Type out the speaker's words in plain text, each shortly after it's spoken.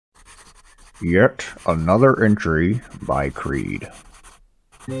Yet another entry by Creed.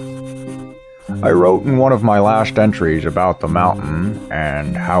 I wrote in one of my last entries about the mountain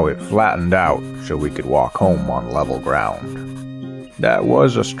and how it flattened out so we could walk home on level ground. That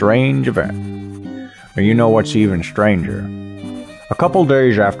was a strange event. But you know what's even stranger? A couple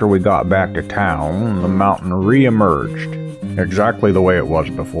days after we got back to town, the mountain re-emerged, exactly the way it was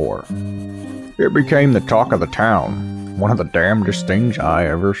before. It became the talk of the town, one of the damnedest things I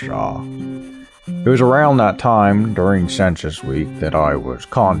ever saw. It was around that time, during Census Week, that I was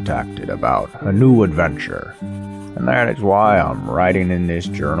contacted about a new adventure, and that is why I'm writing in this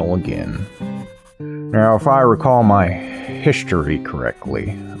journal again. Now, if I recall my history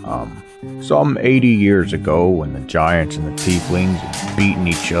correctly, some 80 years ago, when the giants and the tieflings had beaten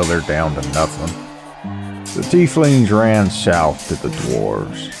each other down to nothing, the tieflings ran south to the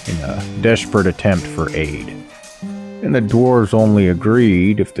dwarves in a desperate attempt for aid. And the dwarves only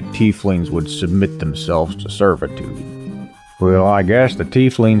agreed if the tieflings would submit themselves to servitude. Well, I guess the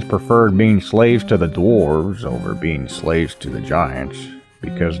tieflings preferred being slaves to the dwarves over being slaves to the giants,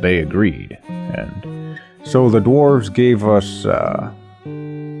 because they agreed. And so the dwarves gave us, what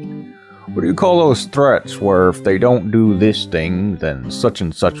do you call those threats where if they don't do this thing, then such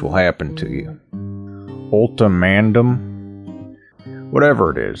and such will happen to you? Ultimandum?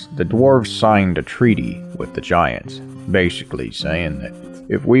 Whatever it is, the dwarves signed a treaty with the giants, basically saying that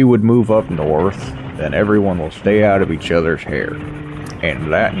if we would move up north, then everyone will stay out of each other's hair,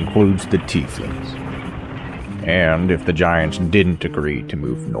 and that includes the tieflings. And if the giants didn't agree to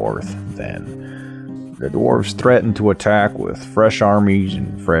move north, then the dwarves threatened to attack with fresh armies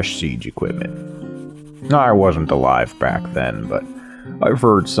and fresh siege equipment. I wasn't alive back then, but I've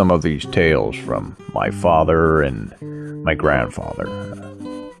heard some of these tales from my father and my grandfather.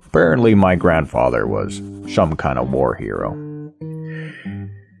 Apparently my grandfather was some kind of war hero.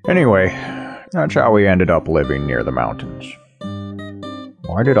 Anyway, that's how we ended up living near the mountains.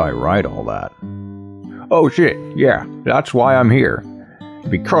 Why did I write all that? Oh shit, yeah, that's why I'm here.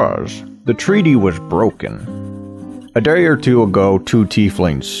 Because the treaty was broken. A day or two ago, 2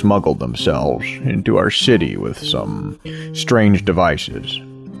 tieflings smuggled themselves into our city with some strange devices.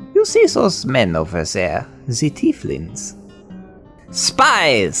 You see those men over there, the tieflings?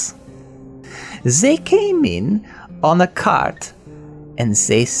 Spies! They came in on a cart, and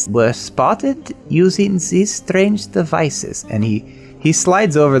they were spotted using these strange devices. And he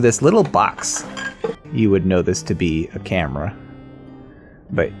slides over this little box. You would know this to be a camera,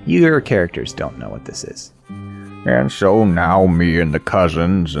 but your characters don't know what this is. And so now me and the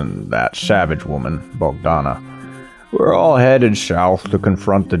cousins and that savage woman, Bogdana, we're all headed south to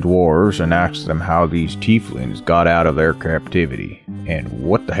confront the dwarves and ask them how these tieflings got out of their captivity, and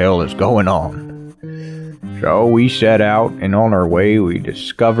what the hell is going on. So we set out, and on our way we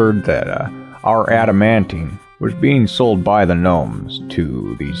discovered that our adamantine was being sold by the gnomes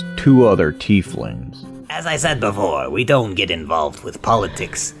to these 2 other tieflings. As I said before, we don't get involved with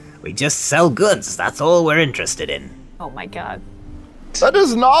politics. We just sell goods, that's all we're interested in. Oh my god. That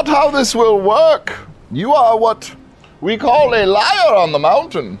is not how this will work. You are what we call a liar on the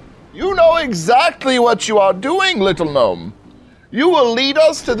mountain. You know exactly what you are doing, little gnome. You will lead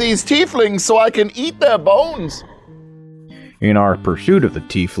us to these tieflings so I can eat their bones. In our pursuit of the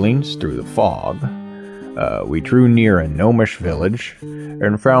tieflings through the fog, we drew near a gnomish village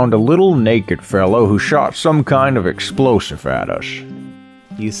and found a little naked fellow who shot some kind of explosive at us.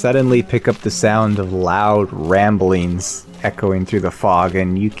 You suddenly pick up the sound of loud ramblings echoing through the fog,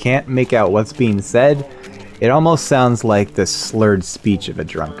 and you can't make out what's being said. It almost sounds like the slurred speech of a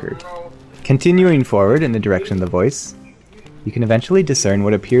drunkard. Continuing forward in the direction of the voice, you can eventually discern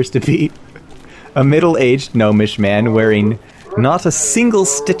what appears to be a middle-aged gnomish man wearing not a single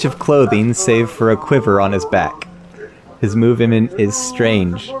stitch of clothing save for a quiver on his back. His movement is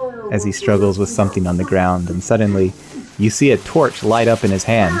strange as he struggles with something on the ground, and suddenly you see a torch light up in his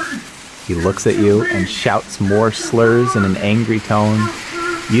hand. He looks at you and shouts more slurs in an angry tone.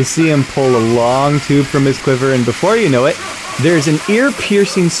 You see him pull a long tube from his quiver, and before you know it, there's an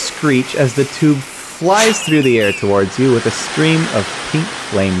ear-piercing screech as the tube flies through the air towards you with a stream of pink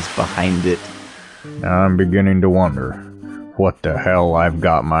flames behind it. I'm beginning to wonder what the hell I've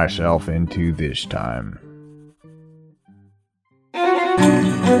got myself into this time.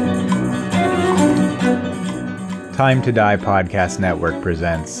 Time to Die Podcast Network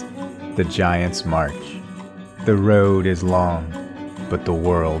presents The Giant's March. The road is long, but the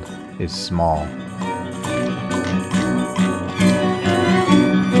world is small.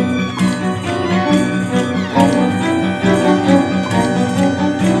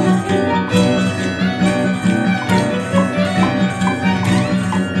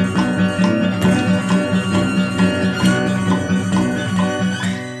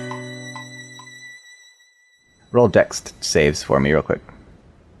 roll dex saves for me real quick.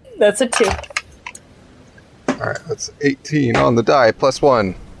 That's a 2. Alright, that's 18 on the die, plus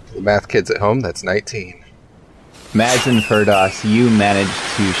 1. The math kids at home, that's 19. Mads and Ferdos, you managed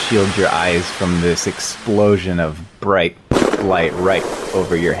to shield your eyes from this explosion of bright light right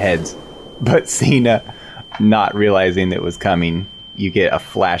over your heads. But Cena, not realizing it was coming, you get a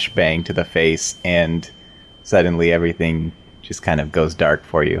flashbang to the face, and suddenly everything just kind of goes dark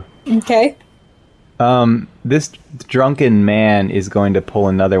for you. Okay. This drunken man is going to pull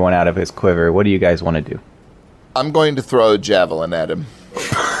another one out of his quiver. What do you guys want to do? I'm going to throw a javelin at him.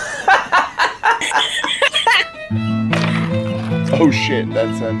 Oh shit,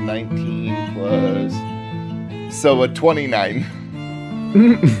 that's a 19 plus... So a 29.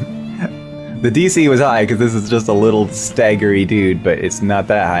 The DC was high because this is just a little staggery dude, but it's not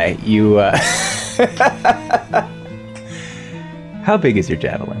that high. You, How big is your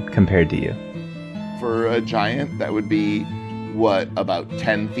javelin compared to you? For a giant, that would be, what, about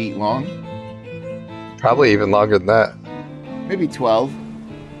 10 feet long? Probably even longer than that. Maybe 12.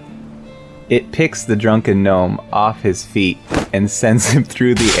 It picks the drunken gnome off his feet and sends him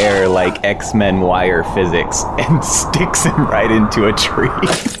through the air like X-Men wire physics and sticks him right into a tree.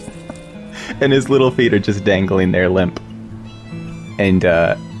 And his little feet are just dangling there limp. And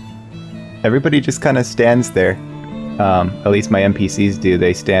everybody just kind of stands there. At least my NPCs do.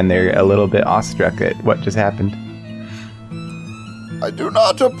 They stand there a little bit awestruck at what just happened. I do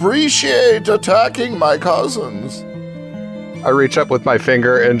not appreciate attacking my cousins. I reach up with my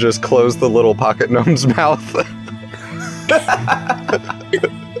finger and just close the little pocket gnome's mouth.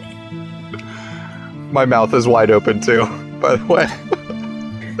 My mouth is wide open too, by the way.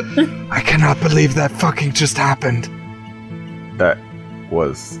 I cannot believe that fucking just happened. That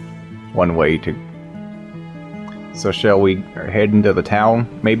was one way to... So shall we head into the town?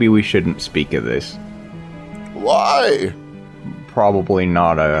 Maybe we shouldn't speak of this. Why? Probably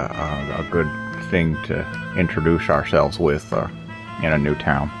not a good thing to introduce ourselves with in a new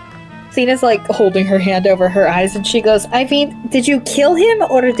town. Cena's like holding her hand over her eyes, and she goes, I mean, did you kill him,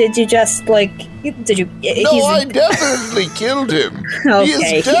 or did you just, like, did you... No, I definitely killed him. Okay. He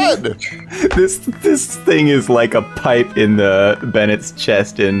is dead. This thing is like a pipe in the Bennett's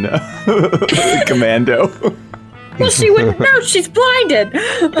chest in Commando. Well, she wouldn't know. She's blinded.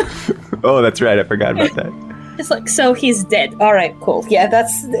 Oh, that's right. I forgot about that. It's like, so he's dead. All right, cool. Yeah,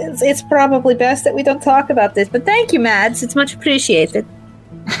 it's probably best that we don't talk about this. But thank you, Mads. It's much appreciated.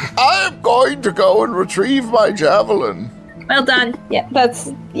 I am going to go and retrieve my javelin. Well done. Yeah,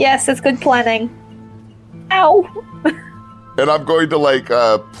 that's good planning. Ow. And I'm going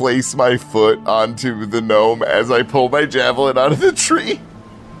to, place my foot onto the gnome as I pull my javelin out of the tree.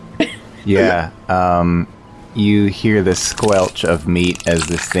 Yeah, you hear the squelch of meat as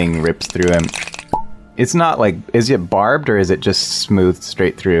this thing rips through him. It's not like... Is it barbed, or is it just smooth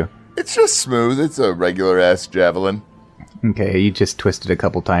straight through? It's just smooth. It's a regular-ass javelin. Okay, you just twist it a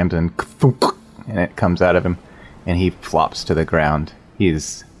couple times and it comes out of him, and he flops to the ground.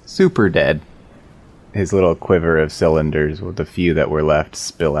 He's super dead. His little quiver of cylinders, with the few that were left,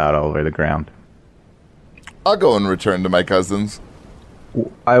 spill out all over the ground. I'll go and return to my cousins.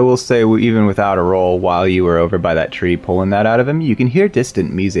 I will say, even without a roll, while you were over by that tree pulling that out of him, you can hear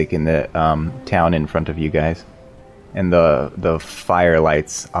distant music in the town in front of you guys. And the fire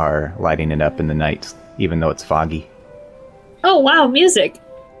lights are lighting it up in the night, even though it's foggy. Oh, wow, music.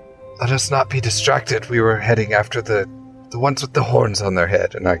 Let us not be distracted. We were heading after the ones with the horns on their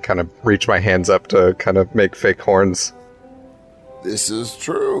head. And I kind of reach my hands up to kind of make fake horns. This is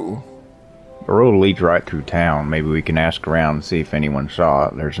true. The road leads right through town. Maybe we can ask around and see if anyone saw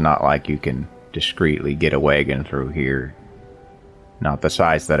it. There's not like you can discreetly get a wagon through here. Not the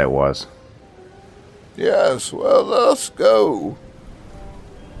size that it was. Yes, well, let's go.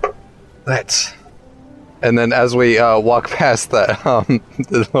 Let's. And then as we walk past that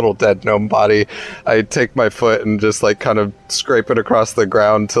the little dead gnome body, I take my foot and just like kind of scrape it across the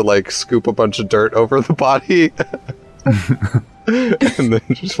ground to like scoop a bunch of dirt over the body. And then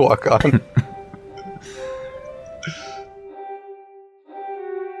just walk on.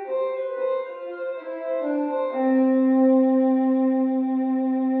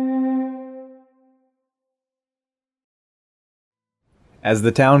 As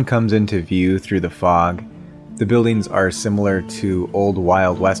the town comes into view through the fog, the buildings are similar to old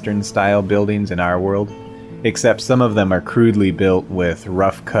Wild Western style buildings in our world, except some of them are crudely built with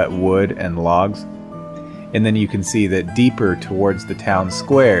rough-cut wood and logs. And then you can see that deeper towards the town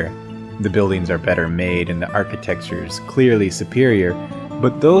square, the buildings are better made and the architecture is clearly superior,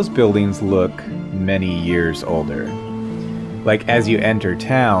 but those buildings look many years older. like as you enter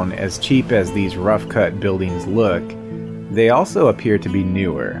town, as cheap as these rough-cut buildings look, they also appear to be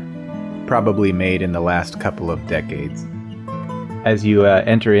newer, probably made in the last couple of decades. As you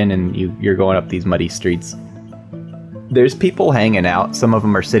enter in and you're going up these muddy streets, there's people hanging out. Some of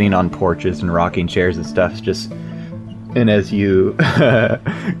them are sitting on porches and rocking chairs and stuff. And as you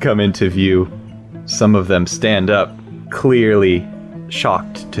come into view, some of them stand up, clearly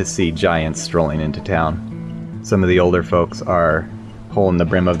shocked to see giants strolling into town. Some of the older folks are holding the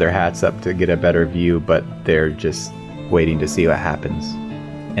brim of their hats up to get a better view, but they're just waiting to see what happens.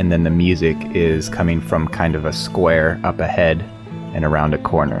 And then the music is coming from kind of a square up ahead and around a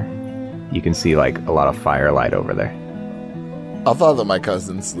corner. You can see like a lot of firelight over there. I'll follow my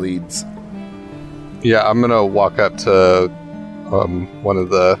cousin's leads. Yeah, I'm gonna walk up to one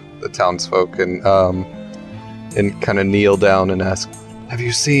of the townsfolk and kind of kneel down and ask, "Have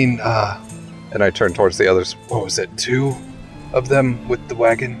you seen?" And I turn towards the others. What was it? 2 of them with the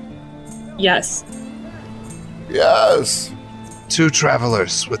wagon? Yes. Yes. 2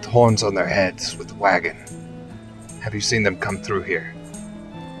 travelers with horns on their heads with a wagon. Have you seen them come through here?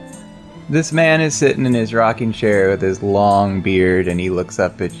 This man is sitting in his rocking chair with his long beard, and he looks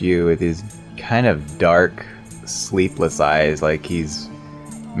up at you with his kind of dark, sleepless eyes, like he's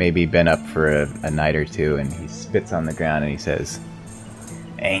maybe been up for a night or two, and he spits on the ground and he says,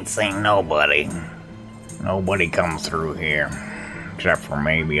 "Ain't seen nobody. Nobody comes through here, except for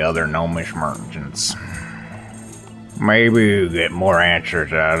maybe other gnomish merchants. Maybe you get more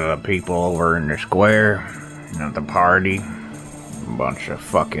answers out of the people over in the square, at the party. A bunch of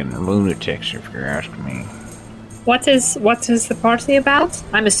fucking lunatics, if you're asking me." What is the party about?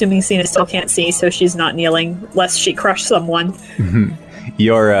 I'm assuming Cena still can't see, so she's not kneeling, lest she crush someone.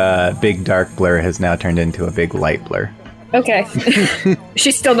 Your big dark blur has now turned into a big light blur. Okay.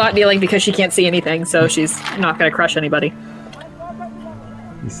 She's still not kneeling because she can't see anything, so she's not going to crush anybody.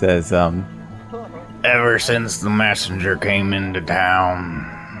 He says, Ever since the messenger came into town,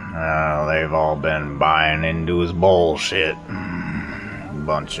 they've all been buying into his bullshit.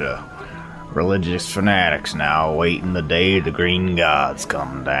 Bunch of religious fanatics now waiting the day the green gods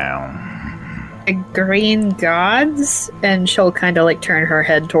come down. The green gods? And she'll kind of like turn her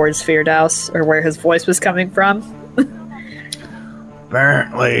head towards Firdaus, or where his voice was coming from.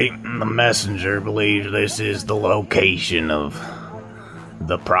 Apparently, the messenger believes this is the location of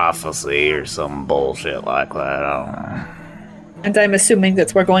the prophecy or some bullshit like that. I don't know. And I'm assuming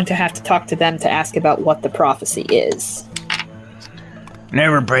that we're going to have to talk to them to ask about what the prophecy is.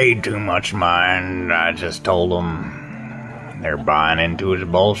 Never paid too much mind. I just told them they're buying into his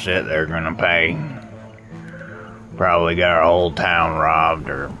bullshit. They're gonna pay. Probably got our whole town robbed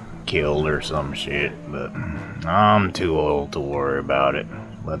or killed or some shit, but I'm too old to worry about it.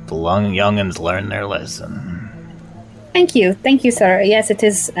 Let the young'uns learn their lesson. Thank you, sir. Yes, it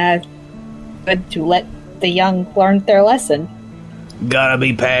is good to let the young learn their lesson. Gotta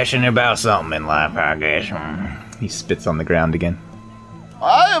be passionate about something in life, I guess. he spits on the ground again.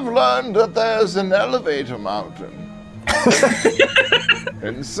 I have learned that there's an elevator mountain.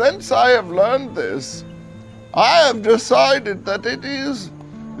 And since I have learned this, I have decided that it is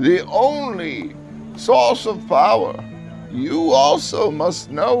the only source of power. You also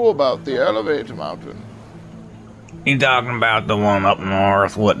must know about the elevator mountain. You talking about the one up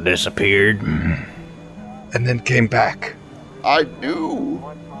north, what disappeared? And then came back. I do.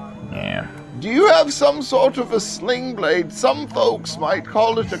 Yeah. Do you have some sort of a sling blade? Some folks might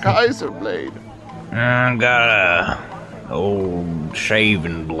call it a Kaiser blade. I got a old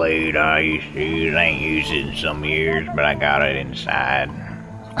shaving blade I used to use. I ain't used it in some years, but I got it inside.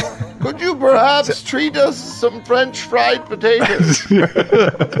 Could you perhaps treat us some French fried potatoes?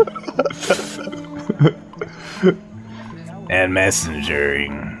 That messenger,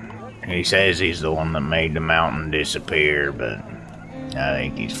 he says he's the one that made the mountain disappear, but I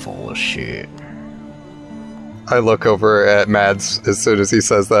think he's full of shit. I look over at Mads as soon as he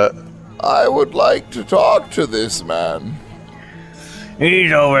says that. I would like to talk to this man.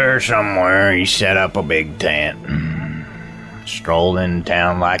 He's over there somewhere. He set up a big tent. Strolled in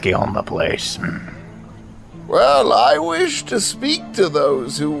town like he owned the place. Well, I wish to speak to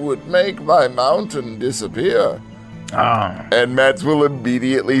those who would make my mountain disappear. Oh. And Mads will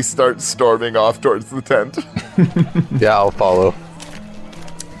immediately start storming off towards the tent. Yeah, I'll follow.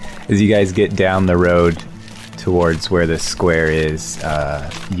 As you guys get down the road towards where the square is,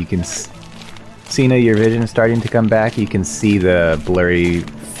 you can Cena, your vision is starting to come back. You can see the blurry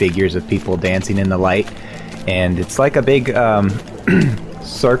figures of people dancing in the light, and it's like a big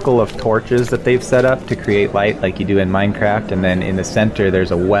circle of torches that they've set up to create light like you do in Minecraft, and then in the center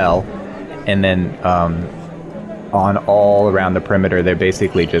there's a well, and then on all around the perimeter. They're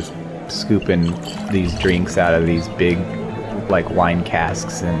basically just scooping these drinks out of these big, like, wine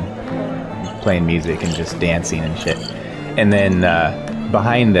casks and playing music and just dancing and shit. And then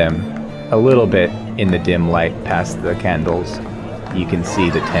behind them, a little bit in the dim light past the candles, you can see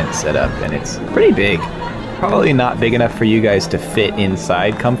the tent set up, and it's pretty big. Probably not big enough for you guys to fit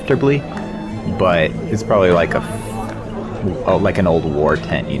inside comfortably, but it's probably like like an old war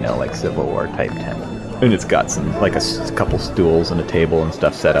tent, you know, like Civil War type tent. And it's got some, like a couple stools and a table and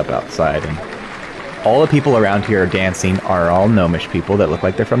stuff set up outside. And all the people around here are dancing are all gnomish people that look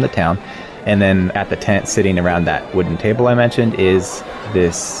like they're from the town. And then at the tent, sitting around that wooden table I mentioned, is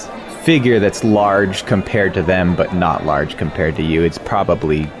this figure that's large compared to them, but not large compared to you. It's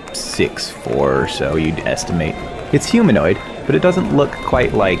probably 6'4" or so, you'd estimate. It's humanoid, but it doesn't look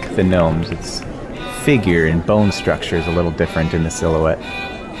quite like the gnomes. Its figure and bone structure is a little different in the silhouette.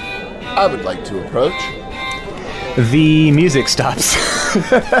 I would like to approach. The music stops.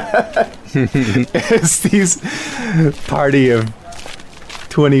 As these party of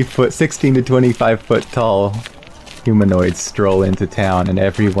 16 to 25 foot tall humanoids stroll into town, and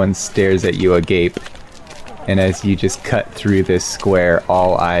everyone stares at you agape. And as you just cut through this square,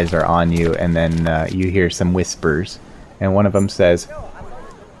 all eyes are on you, and then you hear some whispers. And one of them says,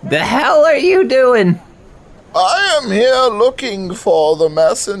 The hell are you doing? I am here looking for the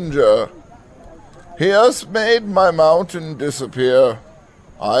messenger. He has made my mountain disappear.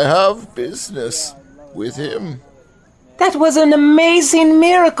 I have business with him. That was an amazing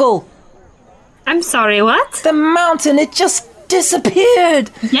miracle. I'm sorry, what? The mountain, it just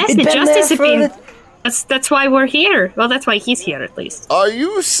disappeared. Yes, It'd it been just there for disappeared. That's why we're here. Well, that's why he's here, at least. Are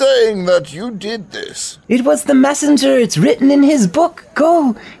you saying that you did this? It was the messenger. It's written in his book.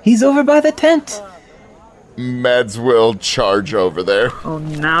 Go. He's over by the tent. Mads will charge over there. Oh,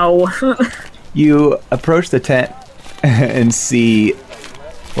 no. You approach the tent and see...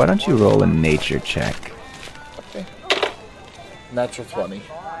 Why don't you roll a nature check? Okay. Natural 20.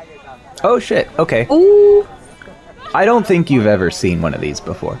 Oh, shit. Okay. Ooh. I don't think you've ever seen one of these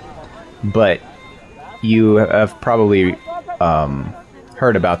before. But you have probably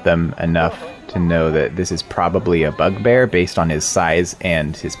heard about them enough to know that this is probably a bugbear based on his size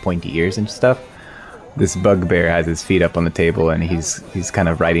and his pointy ears and stuff. This bugbear has his feet up on the table, and he's kind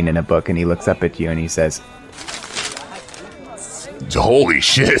of writing in a book, and he looks up at you and he says, Holy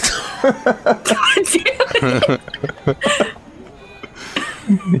shit.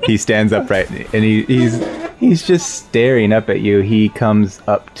 He stands upright, and he's just staring up at you. He comes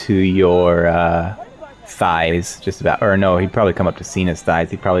up to your thighs, just about, or no, he'd probably come up to Cena's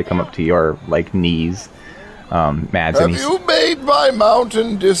thighs. He'd probably come up to your, like, knees, Mads. Have you made my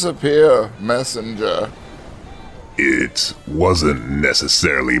mountain disappear, messenger? It wasn't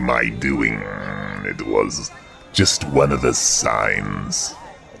necessarily my doing. It was just one of the signs.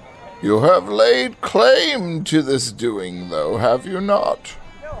 You have laid claim to this doing, though, have you not?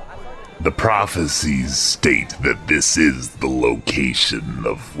 The prophecies state that this is the location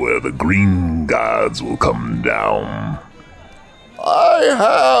of where the green gods will come down. I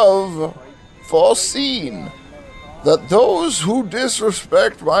have foreseen that those who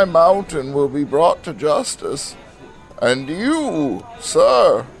disrespect my mountain will be brought to justice, and you,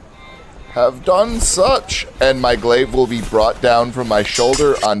 sir, have done such. And my glaive will be brought down from my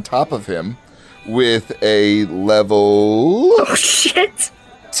shoulder on top of him with a level... Oh, shit.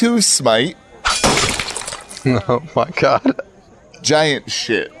 2 smite. Oh my god. Giant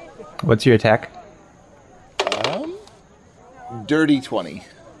shit. What's your attack? Dirty 20.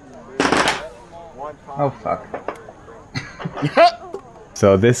 Oh, fuck.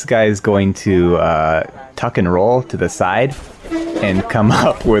 So this guy's going to tuck and roll to the side and come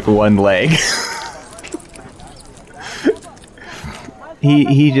up with one leg.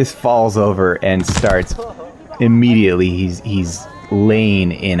 He just falls over and starts immediately. He's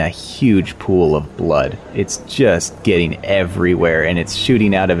laying in a huge pool of blood. It's just getting everywhere, and it's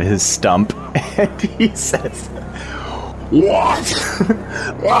shooting out of his stump. And he says, What?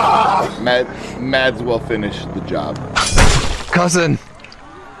 Mads will finish the job. Cousin,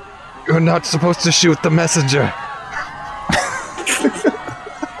 you're not supposed to shoot the messenger.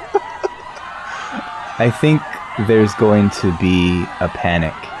 I think there's going to be a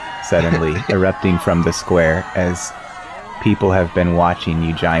panic suddenly erupting from the square as people have been watching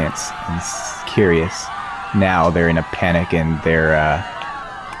you giants and curious. Now they're in a panic, and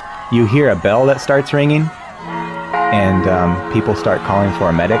you hear a bell that starts ringing, and people start calling for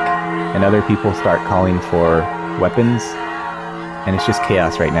a medic, and other people start calling for weapons, and it's just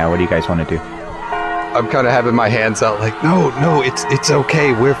chaos right now. What do you guys want to do? I'm kind of having my hands out like, no, it's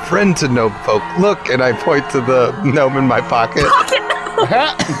okay. We're friends to gnome folk. Look, and I point to the gnome in my pocket.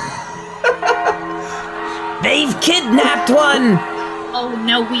 They've kidnapped one! Oh,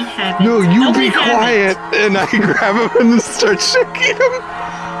 no, we haven't. No, you we be haven't. quiet. And I grab him and start shaking him.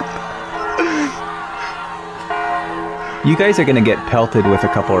 You guys are going to get pelted with a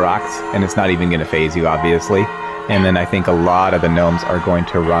couple rocks, and it's not even going to phase you, obviously. And then I think a lot of the gnomes are going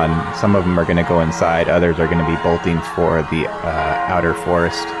to run. Some of them are going to go inside. Others are going to be bolting for the outer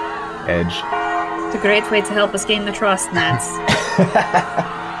forest edge. It's a great way to help us gain the trust, Nats.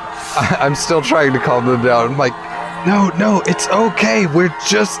 I'm still trying to calm them down. I'm like, no, it's okay. We're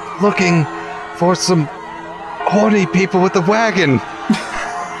just looking for some horny people with a wagon.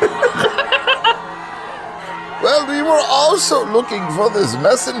 Well, we were also looking for this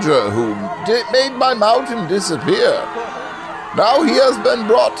messenger who made my mountain disappear. Now he has been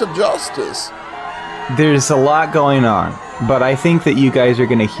brought to justice. There's a lot going on, but I think that you guys are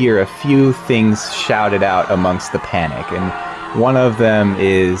going to hear a few things shouted out amongst the panic, and one of them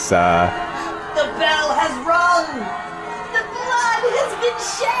is, The bell has rung! The blood has been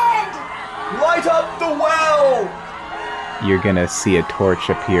shed! Light up the well! you're going to see a torch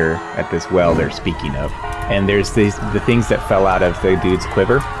appear at this well they're speaking of. And there's the things that fell out of the dude's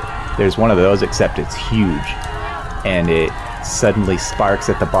quiver. There's one of those, except it's huge. And it suddenly sparks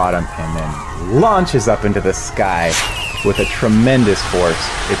at the bottom and then launches up into the sky with a tremendous force.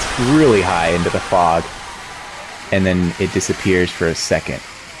 It's really high into the fog. And then it disappears for a second.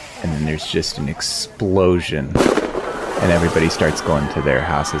 And then there's just an explosion. And everybody starts going to their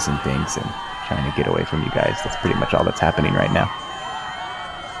houses and things and trying to get away from you guys. That's pretty much all that's happening right now.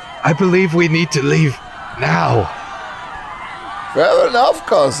 I believe we need to leave now. Fair enough,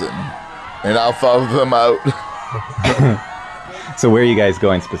 cousin. And I'll follow them out. So where are you guys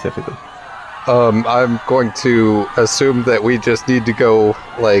going specifically? I'm going to assume that we just need to go,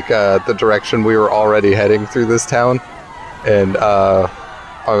 like, the direction we were already heading through this town. And,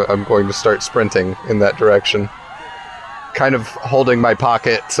 I'm going to start sprinting in that direction. Kind of holding my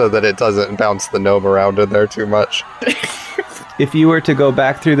pocket so that it doesn't bounce the gnome around in there too much. If you were to go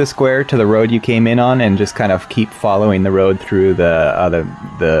back through the square to the road you came in on and just kind of keep following the road through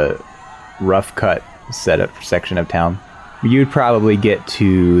the rough cut section of town, you'd probably get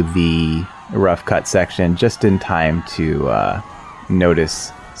to the rough cut section just in time to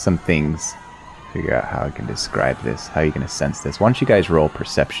notice some things. Figure out how I can describe this, how you're going to sense this. Why don't you guys roll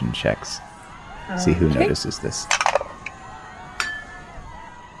perception checks? See who notices this.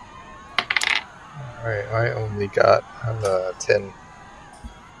 Alright, I only got 10.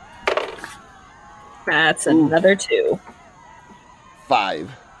 That's another 2.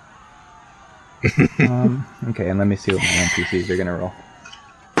 5. Okay, and let me see what my NPCs are going to roll.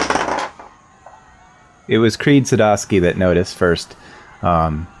 It was Creed Sadowski that noticed first.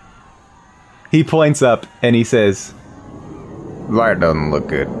 He points up and he says, That doesn't look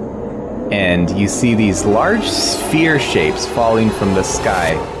good. and you see these large sphere shapes falling from the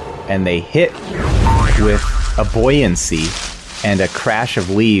sky, and they hit with a buoyancy and a crash of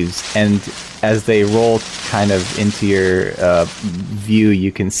leaves, and as they roll kind of into your view,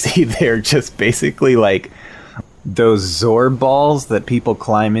 you can see they're just basically like those Zorb balls that people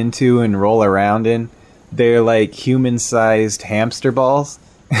climb into and roll around in. They're like human-sized hamster balls.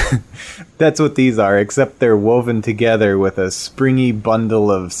 That's what these are, except they're woven together with a springy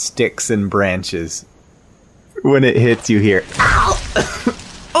bundle of sticks and branches. When it hits, you hear, ow!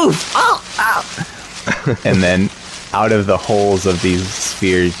 Oof! Ow! Ow! And then, out of the holes of these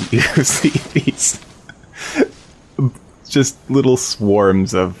spheres, you see these just little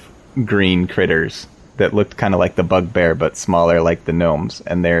swarms of green critters that looked kind of like the bugbear, but smaller like the gnomes.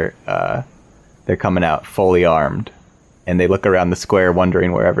 And they're coming out fully armed. And they look around the square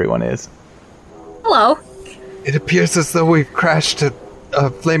wondering where everyone is. Hello. It appears as though we've crashed at a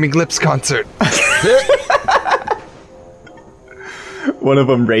Flaming Lips concert. One of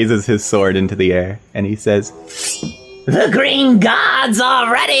them raises his sword into the air, and he says, The green gods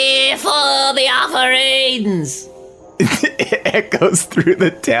are ready for the offerings! it echoes through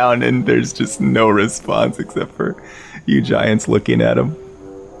the town, and there's just no response except for you giants looking at him.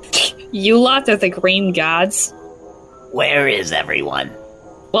 You lot are the green gods. Where is everyone?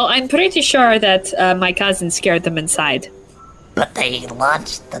 Well, I'm pretty sure that my cousin scared them inside. But they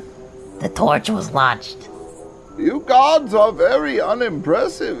launched the torch was launched. You gods are very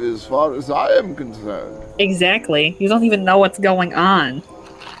unimpressive as far as I am concerned. Exactly. You don't even know what's going on.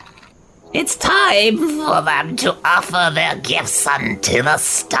 It's time for them to offer their gifts unto the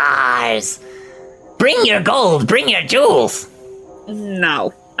stars. Bring your gold, bring your jewels.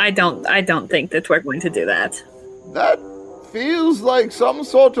 No. I don't think that we're going to do that. That feels like some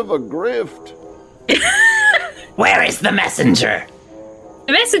sort of a grift. Where is the messenger?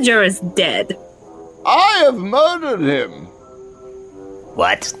 The messenger is dead. I have murdered him.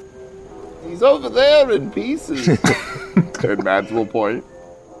 What? He's over there in pieces. And Mads will point.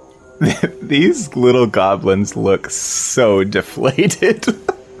 These little goblins look so deflated.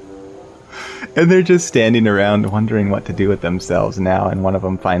 And they're just standing around wondering what to do with themselves now, and one of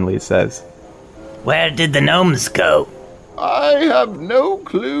them finally says, Where did the gnomes go? I have no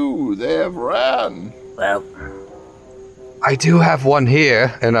clue. They have ran. Well, I do have one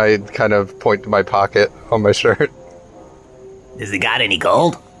here, and I kind of point to my pocket on my shirt. has he got any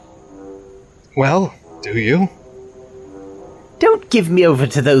gold? Well, do you? Don't give me over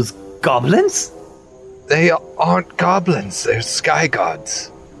to those goblins. They aren't goblins, they're sky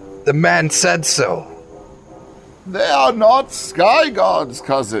gods. The man said so. They are not sky gods,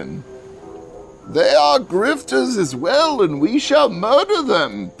 cousin. They are grifters as well, and we shall murder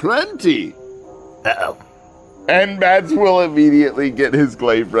them. Plenty. Uh-oh. And Mads will immediately get his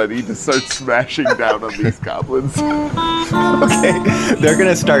glaive ready to start smashing down on these goblins. okay, they're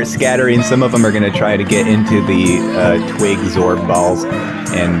gonna start scattering. Some of them are gonna try to get into the twig zorb balls,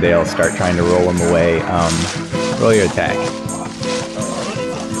 and they'll start trying to roll them away. Roll your attack.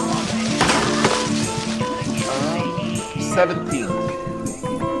 17.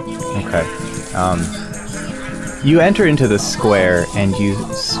 Okay. You enter into the square and you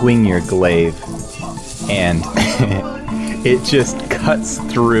swing your glaive, and it just cuts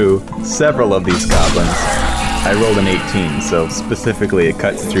through several of these goblins. I rolled an 18, so specifically it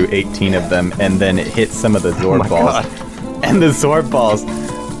cuts through 18 of them, and then it hits some of the Zorb balls. God. And the Zorb balls,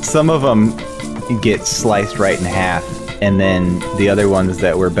 some of them get sliced right in half, and then the other ones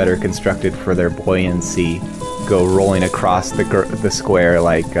that were better constructed for their buoyancy go rolling across the square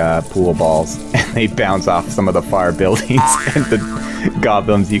like pool balls, and they bounce off some of the far buildings, and the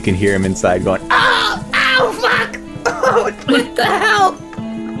goblins, you can hear them inside going, Ow! Ow! Fuck! Oh, what the hell?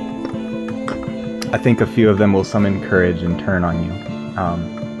 I think a few of them will summon courage and turn on you.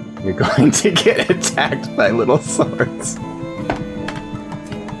 You're going to get attacked by little swords.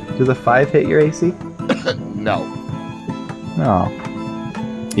 Does a 5 hit your AC? No. Oh.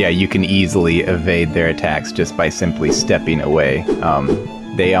 Yeah, you can easily evade their attacks just by simply stepping away.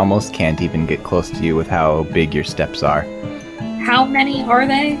 They almost can't even get close to you with how big your steps are. How many are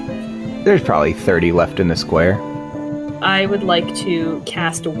they? There's probably 30 left in the square. I would like to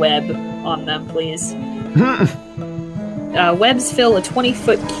cast a web on them, please. Webs fill a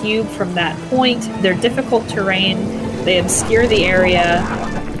 20-foot cube from that point. They're difficult terrain. They obscure the area.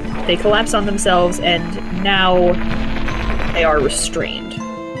 They collapse on themselves, and now they are restrained.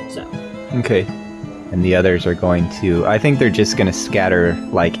 So. Okay. And the others are going to... I think they're just going to scatter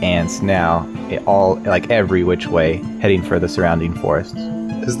like ants now, like every which way, heading for the surrounding forests.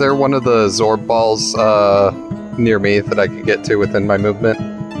 Is there one of the Zorb balls near me that I could get to within my movement?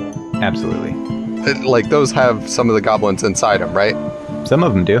 Absolutely. Like, those have some of the goblins inside them, right? Some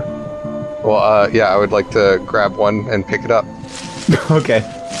of them do. Well, yeah, I would like to grab one and pick it up. Okay.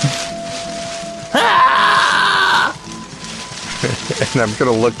 And I'm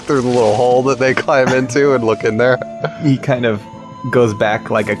gonna look through the little hole that they climb into and look in there. He kind of goes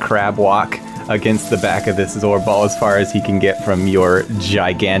back like a crab walk against the back of this Zorb ball as far as he can get from your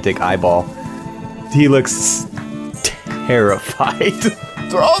gigantic eyeball. He looks terrified.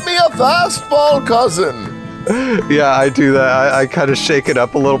 Throw me a fastball, cousin! Yeah, I do that. I kind of shake it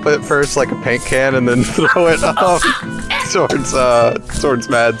up a little bit first, like a paint can, and then throw it off towards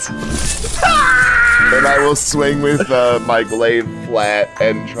Mads. And I will swing with my glaive flat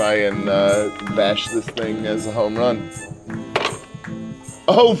and try and bash this thing as a home run.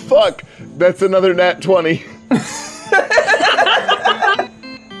 Oh, fuck! That's another nat 20.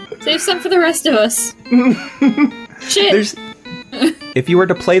 Save some for the rest of us. Shit! If you were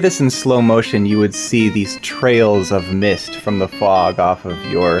to play this in slow motion, you would see these trails of mist from the fog off of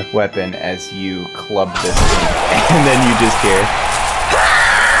your weapon as you club this thing. And then you just hear...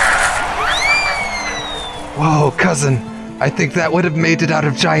 Whoa, cousin. I think that would have made it out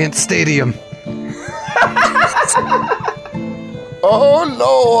of Giant Stadium. Oh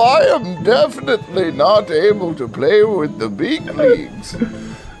no, I am definitely not able to play with the big leagues.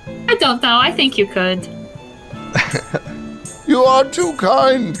 I don't know. I think you could. You are too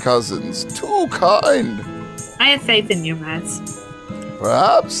kind, cousins. Too kind. I have faith in you, Mads.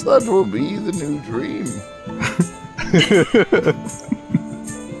 Perhaps that will be the new dream.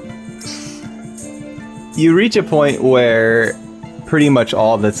 You reach a point where pretty much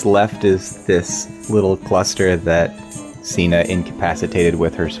all that's left is this little cluster that Cena incapacitated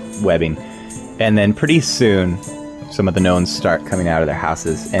with her webbing. And then pretty soon, some of the gnomes start coming out of their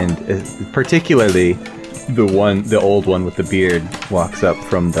houses, and particularly the old one with the beard walks up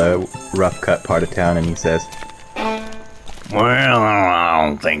from the rough cut part of town, and he says, "Well, I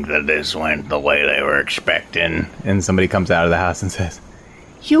don't think that this went the way they were expecting." And somebody comes out of the house and says,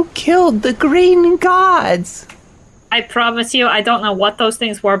 You killed the green gods! I promise you, I don't know what those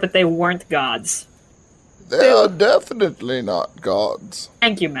things were, but they weren't gods. They are definitely not gods.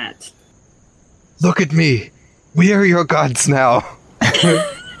 Thank you, Matt. Look at me. We are your gods now.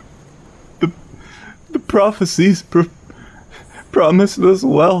 The prophecies promised us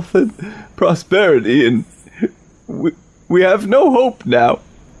wealth and prosperity, and we have no hope now.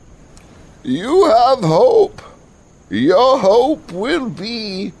 You have hope. Your hope will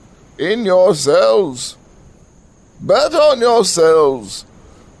be in yourselves. Bet on yourselves.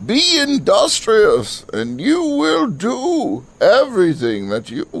 Be industrious, and you will do everything that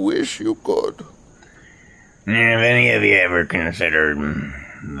you wish you could. Have any of you ever considered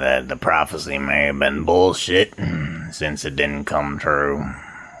that the prophecy may have been bullshit, since it didn't come true?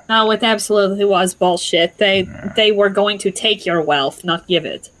 No, it absolutely was bullshit. They were going to take your wealth, not give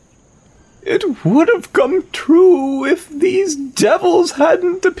it. It would have come true if these devils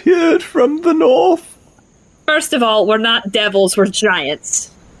hadn't appeared from the north. First of all, we're not devils, we're giants.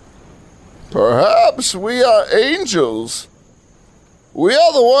 Perhaps we are angels. We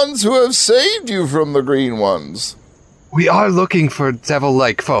are the ones who have saved you from the green ones. We are looking for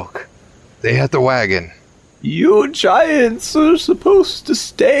devil-like folk. They had the wagon. You giants are supposed to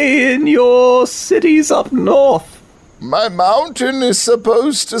stay in your cities up north. My mountain is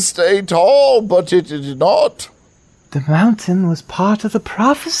supposed to stay tall, but it did not. The mountain was part of the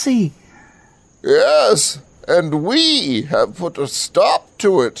prophecy. Yes, and we have put a stop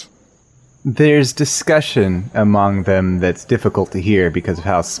to it. There's discussion among them that's difficult to hear because of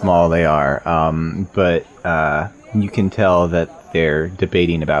how small they are, but you can tell that they're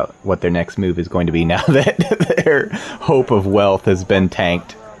debating about what their next move is going to be now that their hope of wealth has been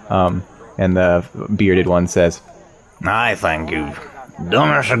tanked. And the bearded one says, I think you've done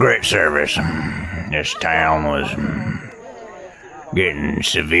us a great service. This town was getting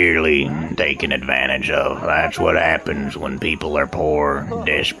severely taken advantage of. That's what happens when people are poor,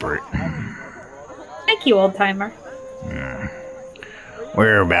 desperate. Thank you, old-timer.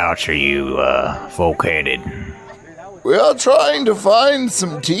 Whereabouts are you folk headed? We are trying to find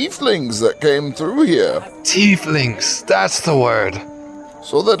some tieflings that came through here, Tieflings, that's the word.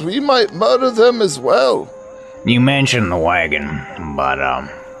 so that we might murder them as well. You mentioned the wagon, but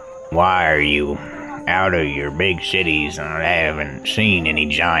why are you out of your big cities? And I haven't seen any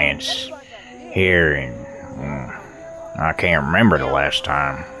giants here, and I can't remember the last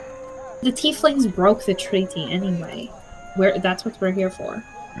time. The tieflings broke the treaty anyway. That's what we're here for.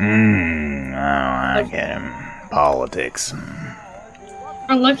 I get him. Politics.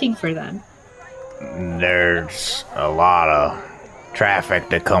 We're looking for them. There's a lot of traffic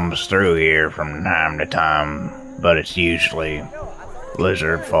that comes through here from time to time, but it's usually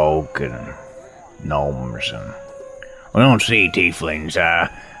lizard folk and gnomes, and we don't see tieflings,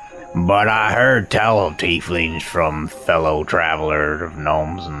 but I heard tell of tieflings from fellow travelers of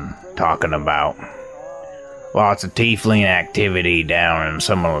gnomes and talking about lots of tiefling activity down in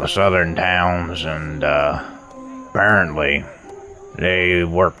some of the southern towns, and apparently they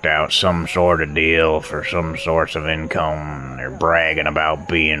worked out some sort of deal for some sorts of income. They're bragging about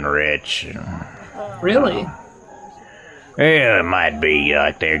being rich. Really? Yeah, it might be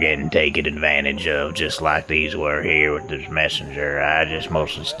like they're getting taken advantage of, just like these were here with this messenger. I just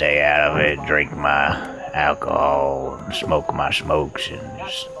mostly stay out of it, drink my alcohol, and smoke my smokes, and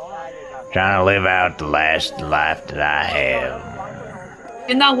just trying to live out the last life that I have.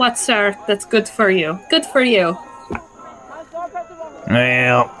 You know what, sir? That's good for you. Good for you.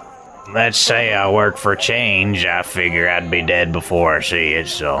 Well, let's say I work for change. I figure I'd be dead before I see it,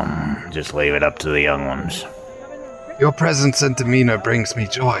 so just leave it up to the young ones. Your presence and demeanor brings me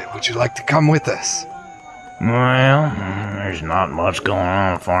joy. Would you like to come with us? Well, there's not much going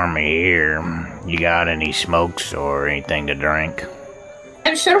on for me here. You got any smokes or anything to drink?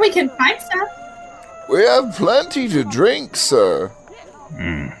 I'm sure we can find some. We have plenty to drink, sir.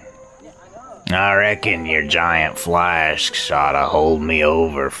 I reckon your giant flasks ought to hold me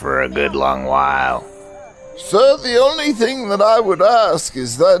over for a good long while. Sir, the only thing that I would ask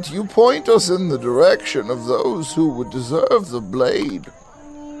is that you point us in the direction of those who would deserve the blade.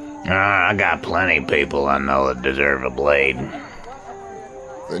 I got plenty of people I know that deserve a blade.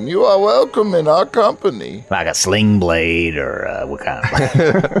 Then you are welcome in our company. Like a sling blade or what kind of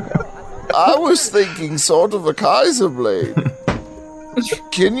blade? I was thinking sort of a Kaiser blade.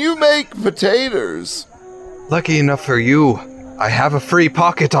 Can you make potatoes? Lucky enough for you, I have a free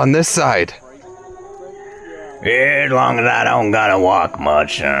pocket on this side. Yeah, as long as I don't gotta walk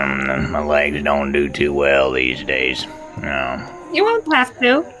much, my legs don't do too well these days. No. You won't have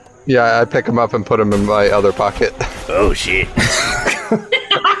to. Yeah, I pick him up and put him in my other pocket. Oh, shit.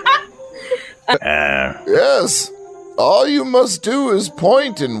 Yes. All you must do is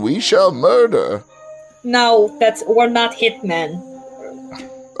point and we shall murder. No, we're not hitmen.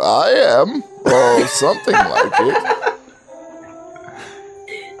 I am. Or something like it.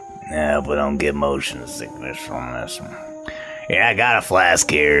 I hope I don't get motion sickness from this. Yeah, I got a flask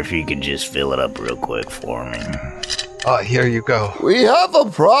here if you could just fill it up real quick for me. Oh, here you go. We have a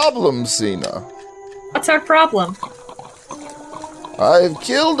problem, Cena. What's our problem? I've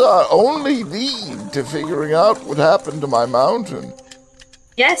killed our only lead to figuring out what happened to my mountain.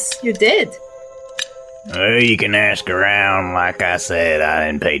 Yes, you did. Well, you can ask around. Like I said, I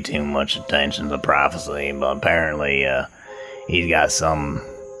didn't pay too much attention to prophecy, but apparently he's got some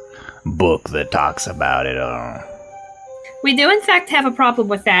book that talks about it. We do, in fact, have a problem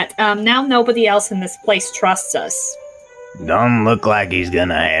with that. Now nobody else in this place trusts us. Don't look like he's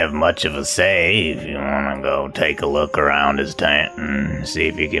gonna have much of a say. If you want to go take a look around his tent and see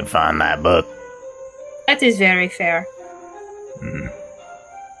if you can find that book. That is very fair.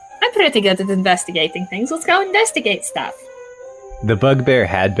 I'm pretty good at investigating things. Let's go investigate stuff. The bugbear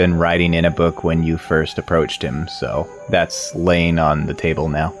had been writing in a book when you first approached him, so that's laying on the table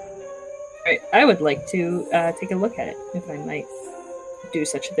now. I would like to take a look at it, if I might do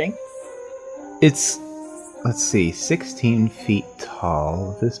such a thing. It's, let's see, 16 feet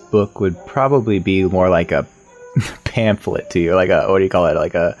tall. This book would probably be more like a pamphlet to you, like a, what do you call it,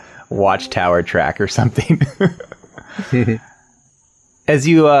 like a watchtower track or something. As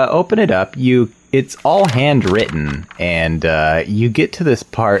you open it up, it's all handwritten, and you get to this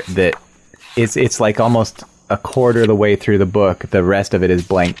part that it's like almost a quarter of the way through the book. The rest of it is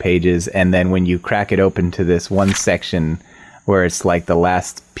blank pages, and then when you crack it open to this one section where it's like the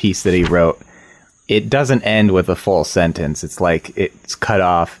last piece that he wrote, it doesn't end with a full sentence. It's like it's cut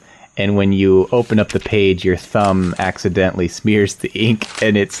off, and when you open up the page, your thumb accidentally smears the ink,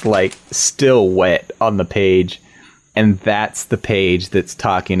 and it's like still wet on the page. And that's the page that's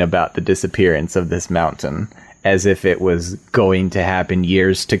talking about the disappearance of this mountain, as if it was going to happen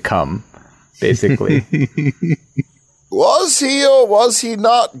years to come, basically. Was he or was he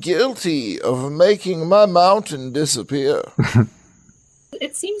not guilty of making my mountain disappear?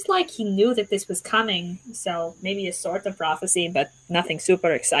 It seems like he knew that this was coming, so maybe a sort of prophecy, but nothing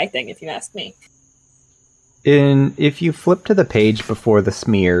super exciting, if you ask me. If you flip to the page before the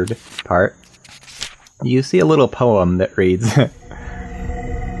smeared part, you see a little poem that reads, The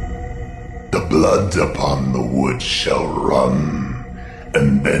blood upon the wood shall run,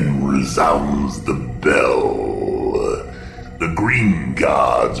 and then resounds the bell. The green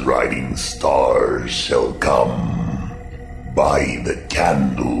gods riding stars shall come by the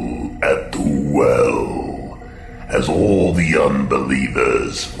candle at the well. As all the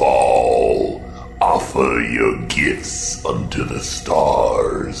unbelievers fall, offer your gifts unto the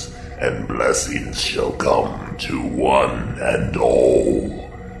stars, and blessings shall come to one and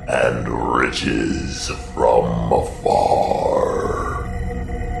all, and riches from afar.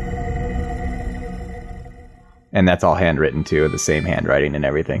 and that's all handwritten too, the same handwriting and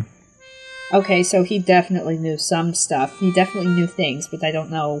everything. Okay, so he definitely knew some stuff. He definitely knew things, but I don't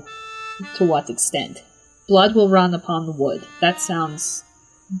know to what extent. Blood will run upon the wood. That sounds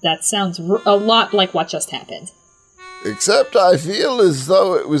a lot like what just happened. Except I feel as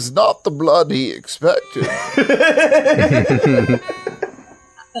though it was not the blood he expected.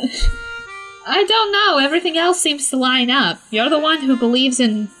 I don't know. Everything else seems to line up. You're the one who believes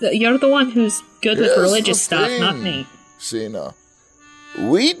in... You're the one who's good with religious stuff, not me. Sina,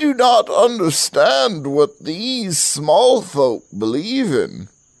 we do not understand what these small folk believe in.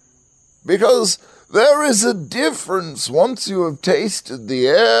 Because there is a difference once you have tasted the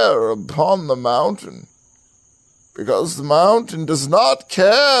air upon the mountain. Because the mountain does not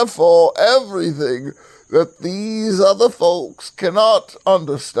care for everything that these other folks cannot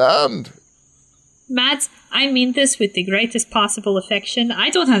understand. Mads, I mean this with the greatest possible affection. I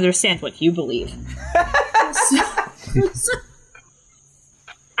don't understand what you believe.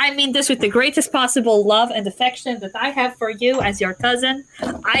 I mean this with the greatest possible love and affection that I have for you as your cousin.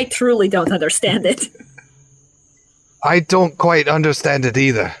 I truly don't understand it. I don't quite understand it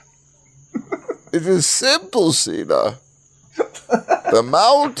either. It is simple, Sina. The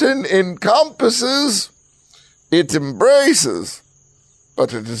mountain encompasses, it embraces.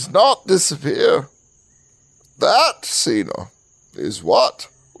 but it does not disappear. That, Cena, is what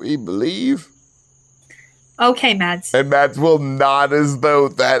we believe. Okay, Mads. And Mads will nod as though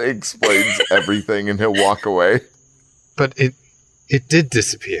that explains everything, and he'll walk away. But it did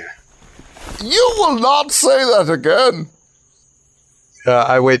disappear. You will not say that again.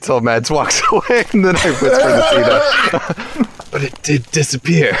 I wait till Mads walks away, and then I whisper to Cena. But it did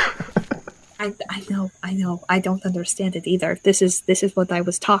disappear. I know. I don't understand it either. This is what I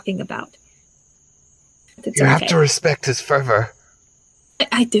was talking about. It's You have to respect his fervor.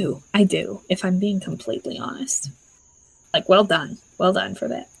 I do. If I'm being completely honest. Like, well done for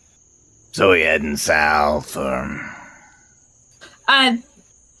that. So we heading south, or... I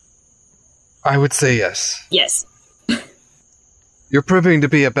would say yes. Yes. You're proving to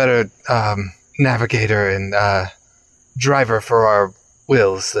be a better navigator and driver for our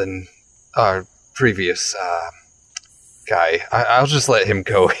wills than our previous guy. I'll just let him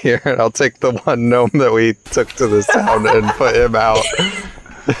go here, and I'll take the one gnome that we took to this town and put him out.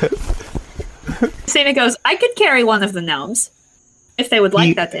 Cena goes, I could carry one of the gnomes. If they would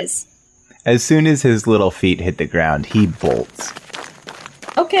like, that is. As soon as his little feet hit the ground, he bolts.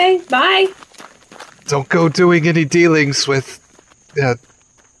 Okay, bye. Don't go doing any dealings with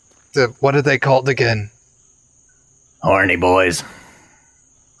what are they called again? Horny boys.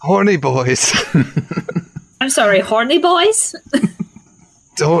 Horny boys. I'm sorry, horny boys?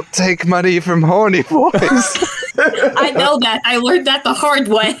 Don't take money from horny boys. I know that. I learned that the hard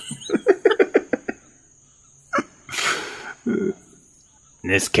way.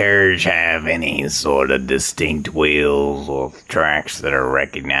 This carriage have any sort of distinct wheels or tracks that are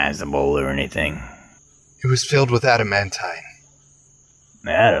recognizable or anything? It was filled with adamantine.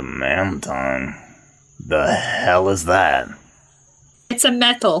 Adamantine? The hell is that? It's a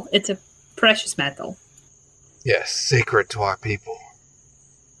metal. It's a precious metal. Yes, sacred to our people.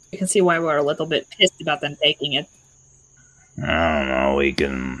 You can see why we're a little bit pissed about them taking it. I don't know, we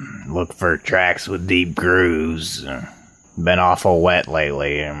can look for tracks with deep grooves. Been awful wet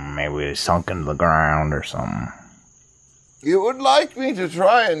lately, and maybe it's sunk into the ground or something. You would like me to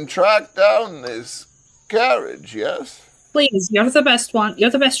try and track down this carriage, yes? Please, you're the best one. You're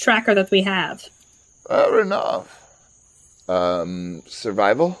the best tracker that we have. Fair enough.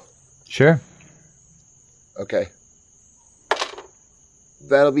 Survival? Sure. Okay.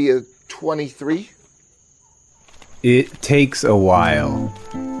 That'll be a 23. It takes a while,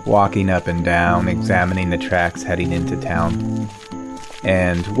 walking up and down, examining the tracks heading into town.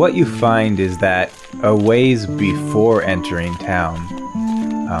 And what you find is that a ways before entering town,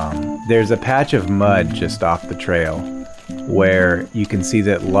 there's a patch of mud just off the trail, where you can see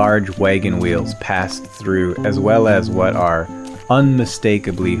that large wagon wheels passed through, as well as what are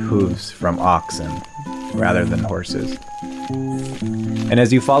unmistakably hooves from oxen, rather than horses. And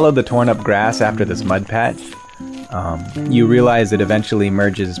as you follow the torn up grass after this mud patch, you realize it eventually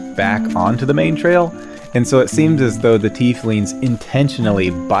merges back onto the main trail, and so it seems as though the tieflings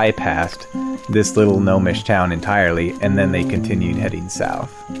intentionally bypassed this little gnomish town entirely, and then they continued heading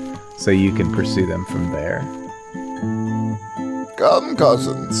south. So you can pursue them from there. Come,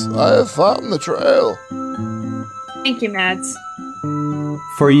 cousins, I have found the trail. Thank you, Mads.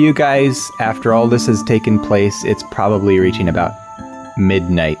 For you guys, after all this has taken place, it's probably reaching about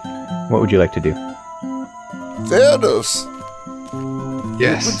midnight. What would you like to do? Theodos,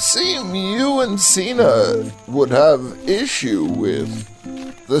 Yes. it would seem you and Cena would have issue with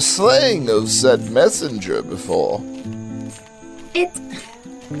the slaying of said messenger before. It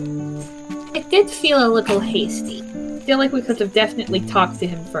did feel a little hasty. I feel like we could have definitely talked to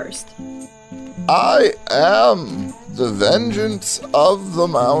him first. I am the vengeance of the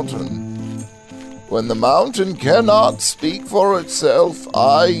mountain. When the mountain cannot speak for itself,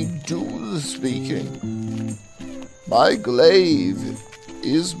 I do the speaking. My glaive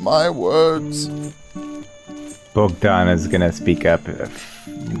is my words. Bogdana is going to speak up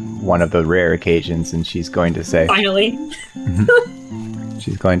one of the rare occasions, and she's going to say... Finally.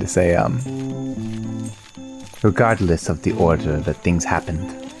 She's going to say, regardless of the order that things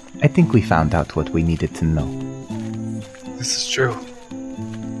happened, I think we found out what we needed to know. This is true.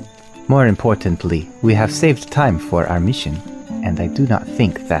 More importantly, we have saved time for our mission, and I do not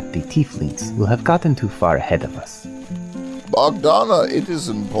think that the tieflings will have gotten too far ahead of us. Bogdana, it is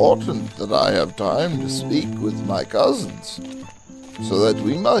important that I have time to speak with my cousins, so that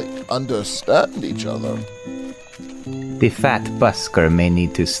we might understand each other. The fat busker may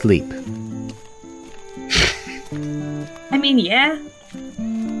need to sleep. I mean, yeah.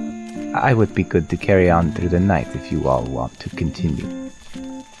 I would be good to carry on through the night if you all want to continue.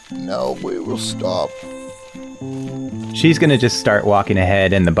 No, we will stop. She's gonna just start walking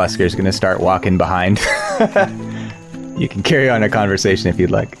ahead, and the busker's gonna start walking behind. You can carry on a conversation if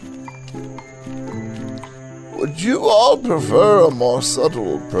you'd like. Would you all prefer a more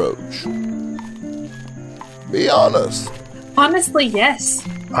subtle approach? Be honest. Honestly, yes.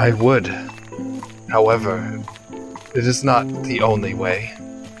 I would. However, it is not the only way.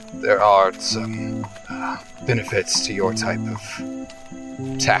 There are some benefits to your type of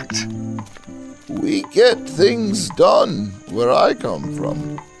tact. We get things done where I come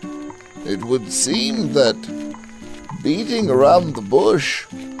from. It would seem that beating around the bush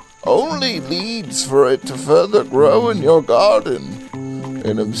only leads for it to further grow in your garden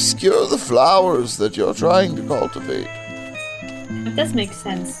and obscure the flowers that you're trying to cultivate. It does make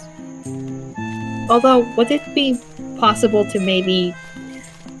sense. Although, would it be possible to maybe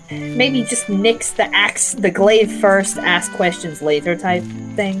just nix the glaive first, ask questions later type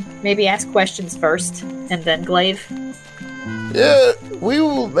thing? Maybe ask questions first, and then glaive? Yeah, we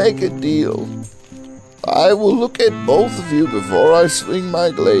will make a deal. I will look at both of you before I swing my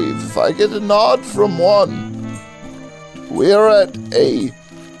glaive. If I get a nod from one, we're at a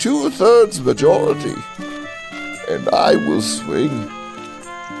 2/3 majority, and I will swing.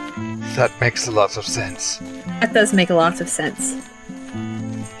 That makes a lot of sense. That does make a lot of sense.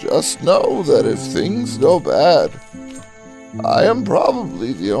 Just know that if things go bad, I am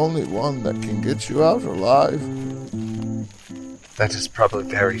probably the only one that can get you out alive. That is probably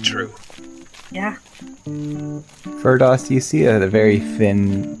very true. Yeah. Ferdos, you see a very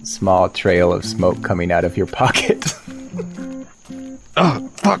thin, small trail of smoke coming out of your pocket. Oh,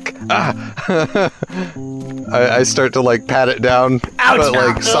 fuck! Ah! I start to, like, pat it down, Ouch! but,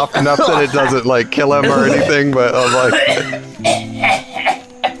 like, soft enough that it doesn't, like, kill him or anything, but I'm like...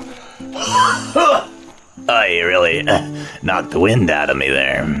 Oh, you really knocked the wind out of me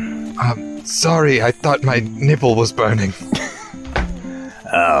there. Sorry, I thought my nipple was burning.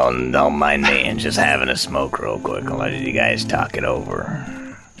 Oh, don't mind me. I'm just having a smoke real quick. I'll let you guys talk it over.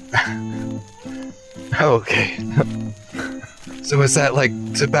 Okay. So is that like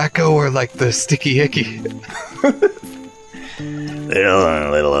tobacco or like the sticky icky?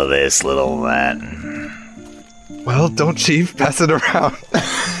 Little of this, little of that. Well, don't chief, pass it around.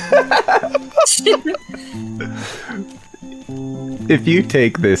 If you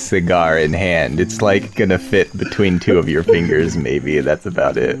take this cigar in hand, it's like gonna fit between two of your fingers, maybe. That's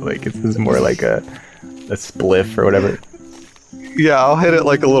about it. Like, it's more like a spliff or whatever. Yeah, I'll hit it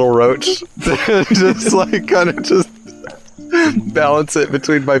like a little roach. Just like kind of just balance it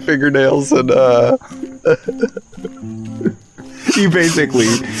between my fingernails and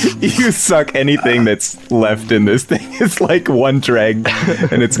you suck anything that's left in this thing. It's like one drag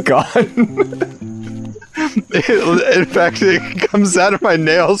and it's gone. In fact, it comes out of my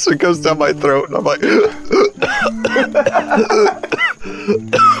nails and goes down my throat, and I'm like,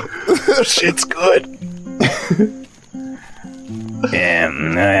 shit's good. Yeah,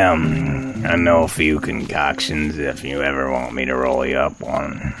 I know a few concoctions if you ever want me to roll you up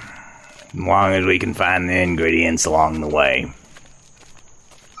one. As long as we can find the ingredients along the way.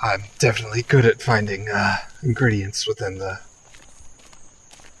 I'm definitely good at finding ingredients within the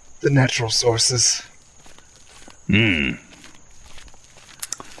natural sources.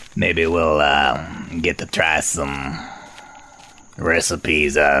 Maybe we'll get to try some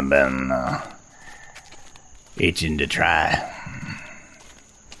recipes I've been itching to try.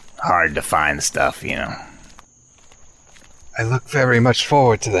 Hard to find stuff, you know. I look very much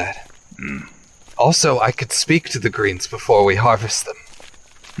forward to that. Also, I could speak to the greens before we harvest them.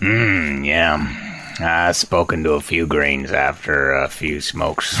 Yeah. I've spoken to a few greens after a few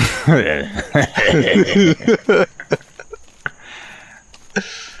smokes.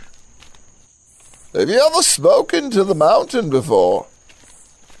 Have you ever spoken to the mountain before?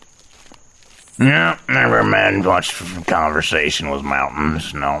 No, never had much conversation with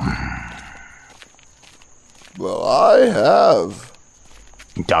mountains, no. Well, I have.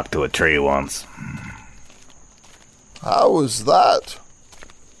 Talked to a tree once. How was that?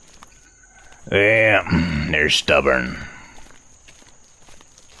 Yeah, they're stubborn.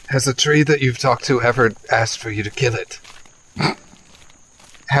 Has a tree that you've talked to ever asked for you to kill it?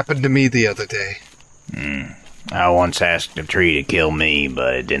 Happened to me the other day. I once asked a tree to kill me,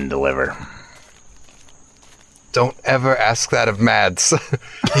 but it didn't deliver. Don't ever ask that of Mads.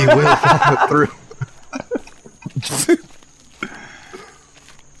 He will follow through.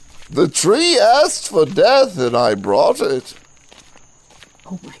 The tree asked for death and I brought it.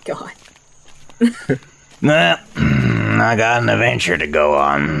 Oh my god. Nah, I got an adventure to go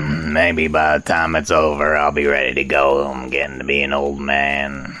on. Maybe by the time it's over, I'll be ready to go. I'm getting to be an old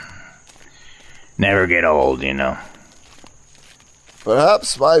man. Never get old, you know.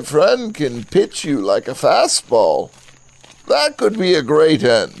 Perhaps my friend can pitch you like a fastball. That could be a great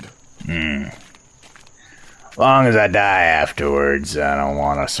end. Long as I die afterwards, I don't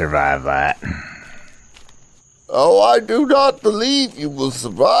want to survive that. Oh, I do not believe you will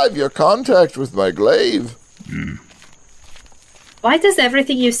survive your contact with my glaive. Why does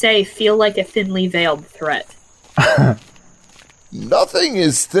everything you say feel like a thinly veiled threat? Nothing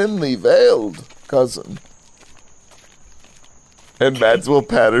is thinly veiled, cousin. And Mads will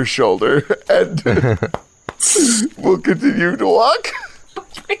pat her shoulder and will continue to walk. Oh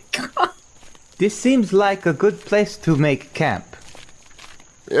my god. This seems like a good place to make camp.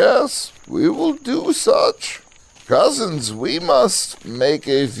 Yes, we will do such. Cousins, we must make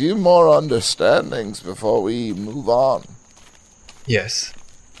a few more understandings before we move on. Yes.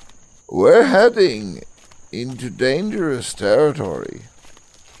 We're heading into dangerous territory.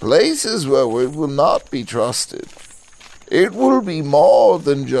 Places where we will not be trusted. It will be more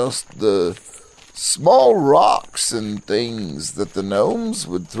than just the small rocks and things that the gnomes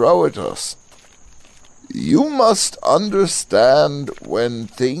would throw at us. You must understand when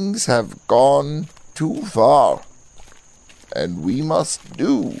things have gone too far. And we must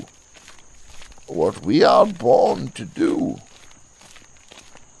do what we are born to do.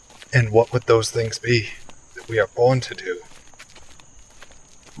 And what would those things be that we are born to do?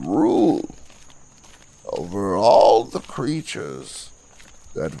 Rule over all the creatures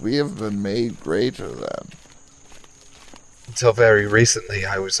that we have been made greater than. Until very recently,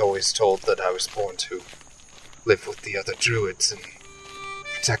 I was always told that I was born to live with the other druids and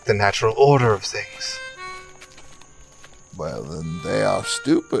protect the natural order of things. Well, then they are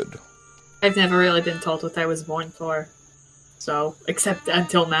stupid. I've never really been told what I was born for. So, except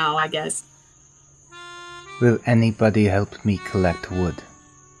until now, I guess. Will anybody help me collect wood?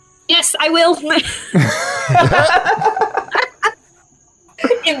 Yes, I will!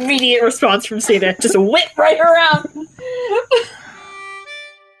 Immediate response from Sita. Just whip right around!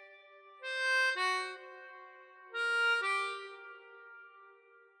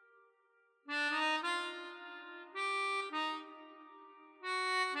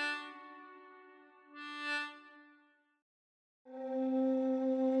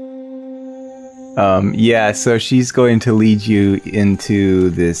 So she's going to lead you into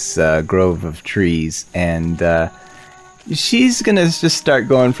this grove of trees, and she's going to just start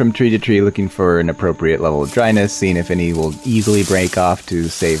going from tree to tree looking for an appropriate level of dryness, seeing if any will easily break off to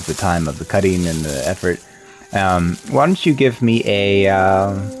save the time of the cutting and the effort. Why don't you give me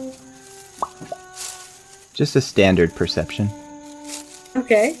just a standard perception.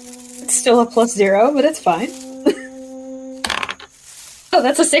 Okay. It's still a +0, but it's fine. Oh,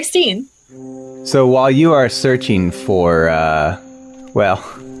 that's a 16. So while you are searching for, I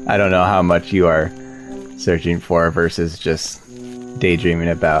don't know how much you are searching for versus just daydreaming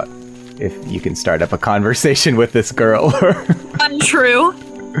about if you can start up a conversation with this girl. Untrue.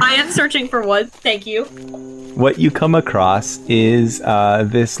 I am searching for wood. Thank you. What you come across is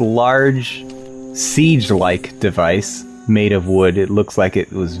this large siege-like device made of wood. It looks like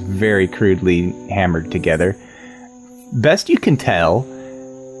it was very crudely hammered together. Best you can tell,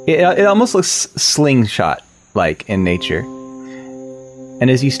 it almost looks slingshot-like in nature. And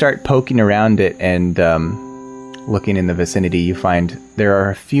as you start poking around it and looking in the vicinity, you find there are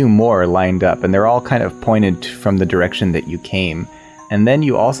a few more lined up, and they're all kind of pointed from the direction that you came. And then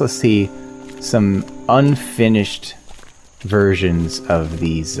you also see some unfinished versions of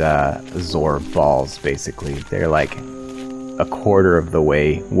these Zor balls, basically. They're like a quarter of the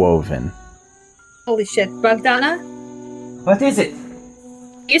way woven. Holy shit. Bogdana? What is it?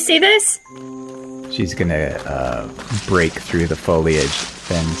 You see this? She's gonna break through the foliage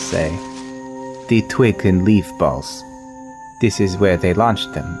and say, "The twig and leaf balls. This is where they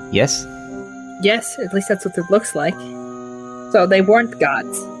launched them, yes?" Yes, at least that's what it looks like. So they weren't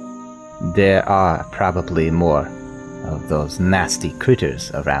gods. There are probably more of those nasty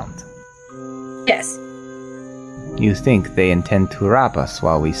critters around. Yes. You think they intend to rob us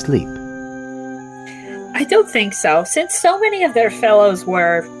while we sleep? I don't think so, since so many of their fellows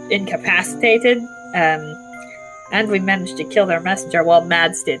were incapacitated, and we managed to kill their messenger. Well,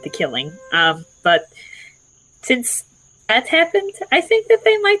 Mads did the killing. But since that happened, I think that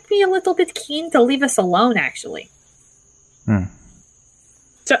they might be a little bit keen to leave us alone, actually.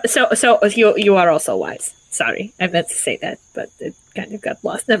 So you are also wise. Sorry, I meant to say that, but it kind of got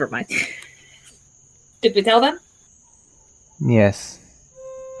lost. Never mind. Did we tell them? Yes.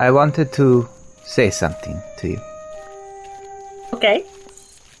 I wanted to say something to you. Okay.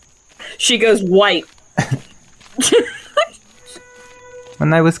 She goes white.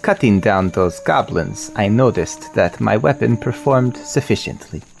 When I was cutting down those goblins, I noticed that my weapon performed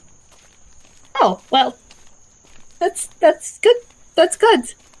sufficiently. Oh, well, that's good. That's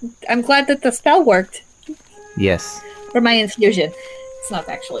good. I'm glad that the spell worked. Yes. Or my infusion. It's not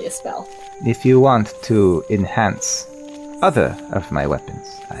actually a spell. If you want to enhance other of my weapons,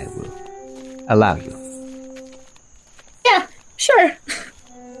 I will allow you. Yeah, sure.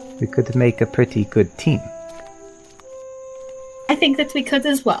 We could make a pretty good team. I think that we could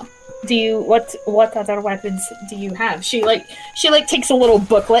as well. Do you what other weapons do you have? She takes a little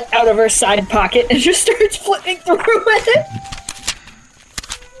booklet out of her side pocket and just starts flipping through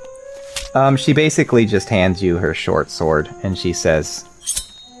it. She basically just hands you her short sword, and she says,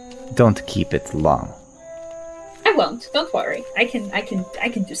 Don't keep it long. I won't. Don't worry. I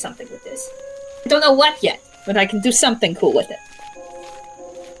can do something with this. I don't know what yet, but I can do something cool with it.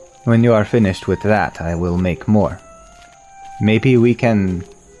 When you are finished with that, I will make more. Maybe we can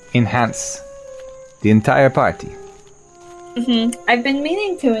enhance the entire party. I've been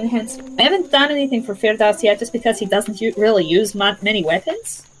meaning to enhance. I haven't done anything for Firdaus yet, just because he doesn't really use many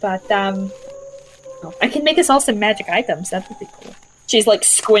weapons. But I can make us all some magic items. That would be cool. She's like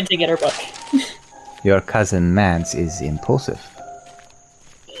squinting at her book. Your cousin Mads is impulsive.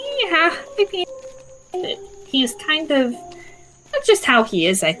 Yeah, I mean, he's kind of that's just how he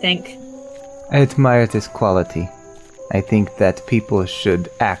is. I think. I admire this quality. I think that people should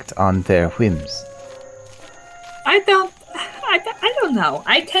act on their whims. I don't know.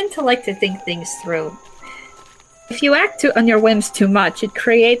 I tend to like to think things through. If you act on your whims too much, it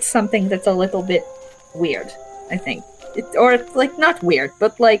creates something that's a little bit weird, I think. Or, like, not weird,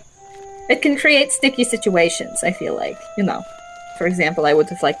 but, like, it can create sticky situations, I feel like. You know, for example, I would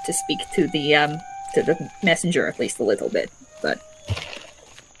have liked to speak to the messenger at least a little bit, but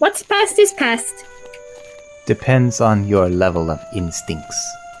what's past is past. Depends on your level of instincts.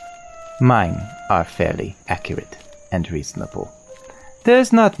 Mine are fairly accurate and reasonable.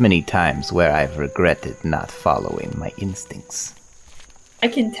 There's not many times where I've regretted not following my instincts. I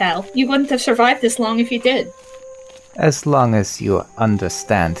can tell. You wouldn't have survived this long if you did. As long as you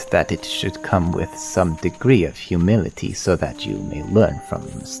understand that it should come with some degree of humility so that you may learn from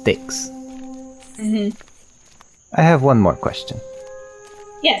mistakes. I have one more question.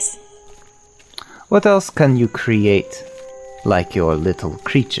 Yes. What else can you create like your little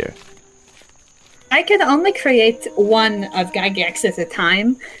creature? I can only create one of Gygax at a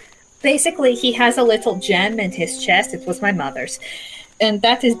time. Basically, he has a little gem in his chest. It was my mother's. And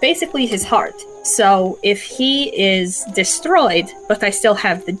that is basically his heart. So if he is destroyed, but I still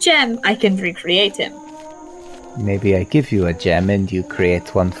have the gem, I can recreate him. Maybe I give you a gem and you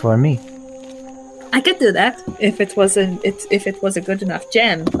create one for me. I could do that if it was a good enough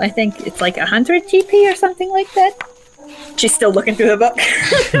gem. I think it's like 100 GP or something like that. She's still looking through the book.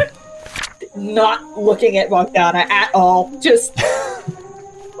 Not looking at Bogdana at all. Just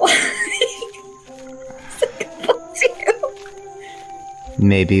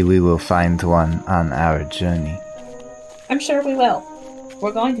Maybe we will find one on our journey. I'm sure we will.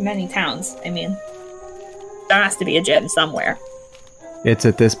 We're going to many towns. I mean, there has to be a gem somewhere. It's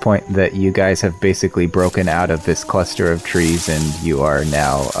at this point that you guys have basically broken out of this cluster of trees, and you are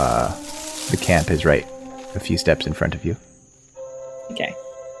now, the camp is right a few steps in front of you. Okay.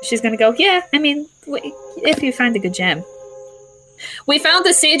 She's gonna go, yeah, I mean, if you find a good gem. We found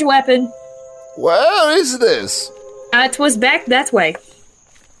a siege weapon. Where is this? It was back that way.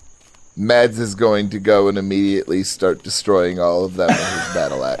 Mads is going to go and immediately start destroying all of them with his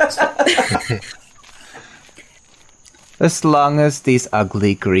battle axe. As long as these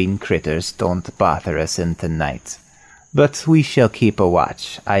ugly green critters don't bother us in the night. But we shall keep a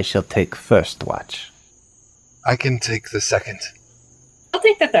watch. I shall take first watch. I can take the second. I'll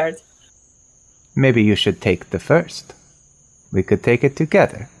take the third. Maybe you should take the first. We could take it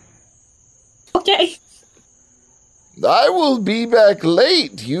together. Okay. I will be back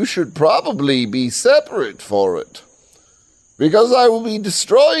late. You should probably be separate for it. Because I will be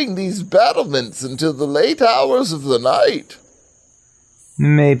destroying these battlements until the late hours of the night.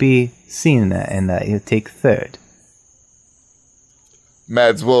 Maybe Sina and you take third.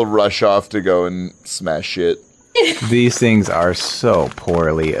 Mads will rush off to go and smash shit. These things are so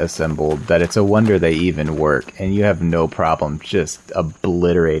poorly assembled that it's a wonder they even work, and you have no problem just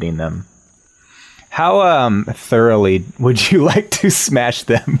obliterating them. How thoroughly would you like to smash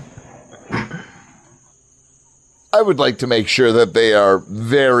them? I would like to make sure that they are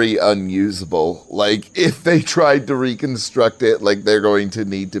very unusable. Like, if they tried to reconstruct it, like, they're going to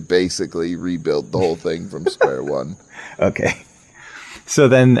need to basically rebuild the whole thing from square one. Okay. So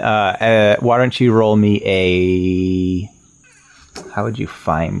then, why don't you roll me a how would you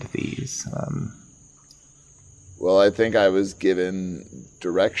find these? Well, I think I was given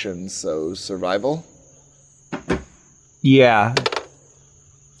directions, so survival? Yeah.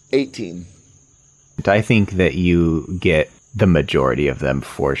 18. I think that you get the majority of them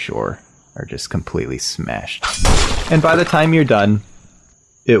for sure, are just completely smashed. And by the time you're done,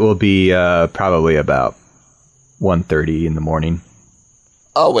 it will be probably about 1:30 in the morning.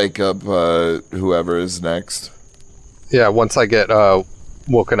 I'll wake up whoever is next. Yeah, once I get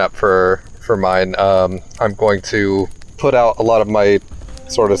woken up for mine, I'm going to put out a lot of my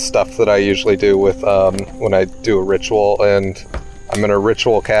sort of stuff that I usually do with when I do a ritual, and I'm going to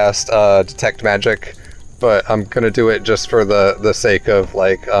ritual cast Detect Magic, but I'm going to do it just for the sake of,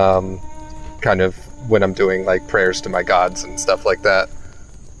 like, kind of when I'm doing, like, prayers to my gods and stuff like that.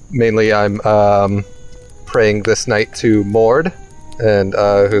 Mainly I'm praying this night to Mord, and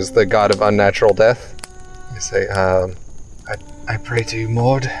who's the god of unnatural death. I say, I pray to you,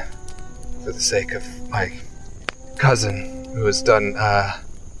 Mord, for the sake of my cousin, who has done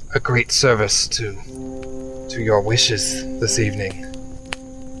a great service to your wishes this evening.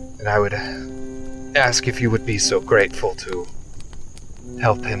 And I would ask if you would be so grateful to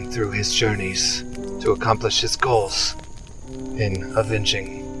help him through his journeys to accomplish his goals in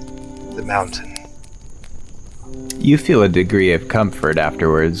avenging the mountain. You feel a degree of comfort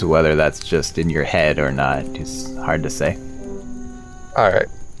afterwards, whether that's just in your head or not. It's hard to say. Alright.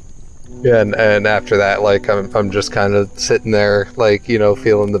 Yeah, and after that, like, I'm just kind of sitting there, like, you know,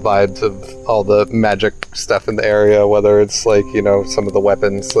 feeling the vibes of all the magic stuff in the area, whether it's, like, you know, some of the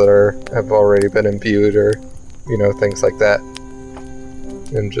weapons that have already been imbued, or, you know, things like that.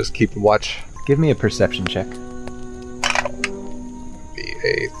 And just keeping watch. Give me a perception check. Be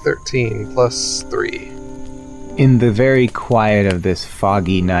a 13 plus 3. In the very quiet of this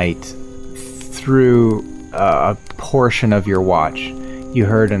foggy night, through a portion of your watch, you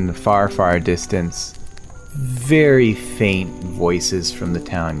heard in the far, far distance very faint voices from the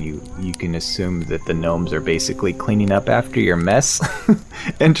town. You can assume that the gnomes are basically cleaning up after your mess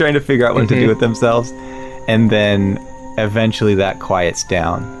and trying to figure out what to do with themselves. And then eventually that quiets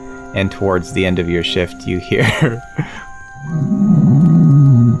down, and towards the end of your shift you hear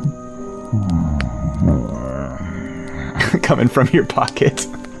coming from your pocket.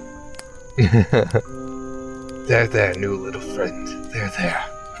 There, new little friend. There.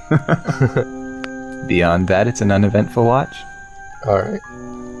 Beyond that, it's an uneventful watch. Alright.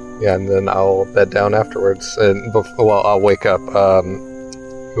 Yeah, and then I'll bed down afterwards. And I'll wake up.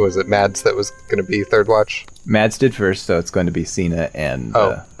 Who was it? Mads that was going to be third watch? Mads did first, so it's going to be Sina and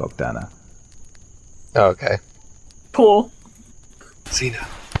Bogdana. Oh, okay. Cool. Sina,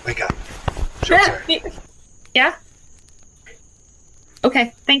 wake up. Shelter. Yeah?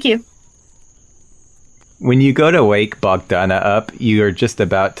 Okay, thank you. When you go to wake Bogdana up, you're just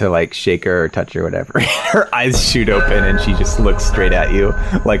about to, like, shake her or touch her or whatever. Her eyes shoot open and she just looks straight at you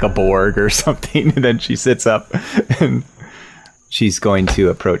like a Borg or something. And then she sits up and she's going to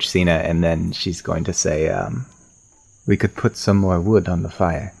approach Sina, and then she's going to say, we could put some more wood on the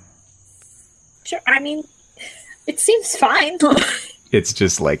fire. Sure, I mean, it seems fine. It's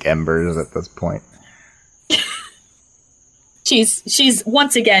just like embers at this point. She's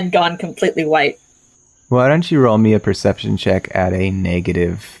once again gone completely white. Why don't you roll me a perception check at a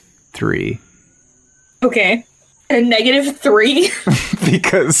 -3? Okay. A -3?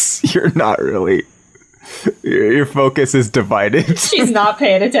 Because you're not really... Your focus is divided. She's not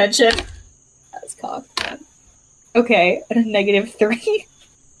paying attention. That's cocked. Okay, at a -3.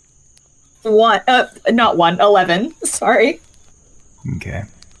 11. Sorry. Okay.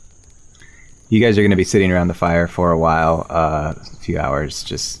 You guys are going to be sitting around the fire for a while, a few hours,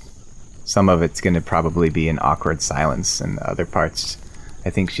 just... Some of it's going to probably be an awkward silence, and other parts, I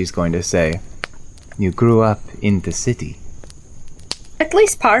think she's going to say, you grew up in the city. At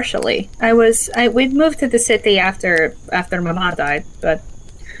least partially. We'd moved to the city after Mama died, but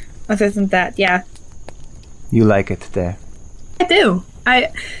other than that, yeah. You like it there? I do.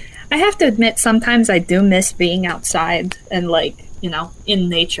 I have to admit, sometimes I do miss being outside and, like, you know, in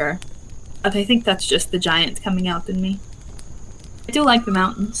nature. But I think that's just the giant coming out in me. I do like the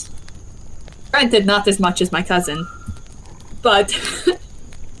mountains. Granted, not as much as my cousin, but...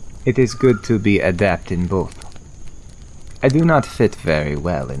 It is good to be adept in both. I do not fit very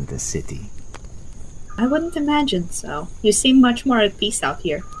well in the city. I wouldn't imagine so. You seem much more at peace out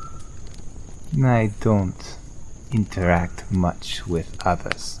here. I don't interact much with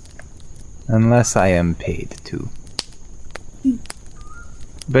others, unless I am paid to.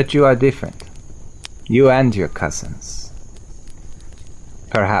 But you are different. You and your cousins.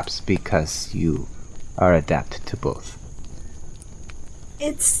 Perhaps because you are adept to both.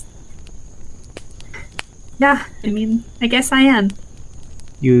 It's... Yeah, I mean, I guess I am.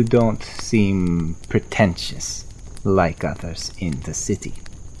 You don't seem pretentious like others in the city.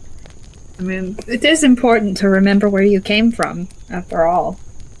 I mean, it is important to remember where you came from, after all.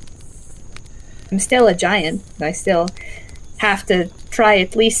 I'm still a giant. I still have to try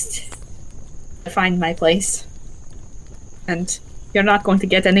at least to find my place. And you're not going to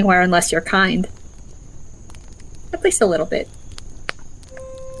get anywhere unless you're kind. At least a little bit.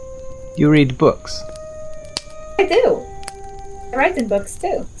 You read books. I do. I write in books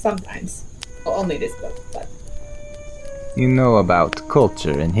too, sometimes. Well, only this book, but... You know about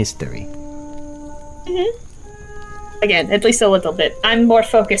culture and history. Again, at least a little bit. I'm more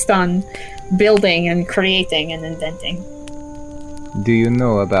focused on building and creating and inventing. Do you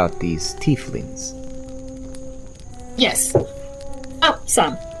know about these tieflings? Yes. Oh,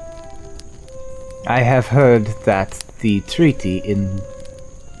 some. I have heard that the treaty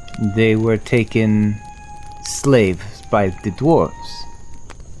they were taken slaves by the dwarves.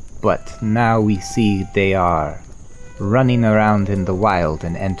 But now we see they are running around in the wild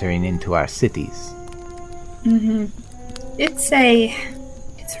and entering into our cities.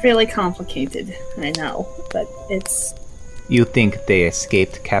 It's really complicated, I know, but it's... You think they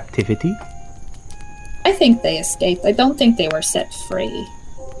escaped captivity? I think they escaped. I don't think they were set free.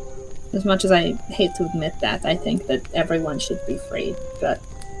 As much as I hate to admit that, I think that everyone should be free, but...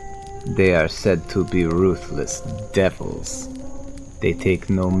 They are said to be ruthless devils. They take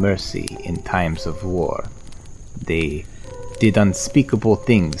no mercy in times of war. They did unspeakable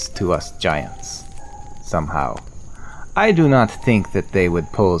things to us giants, somehow. I do not think that they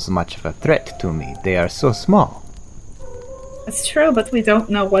would pose much of a threat to me. They are so small. It's true, but we don't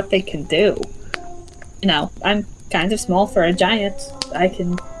know what they can do. You know, I'm kind of small for a giant. I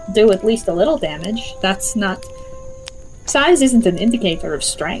can do at least a little damage. That's not... Size isn't an indicator of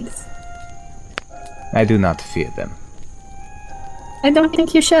strength. I do not fear them. I don't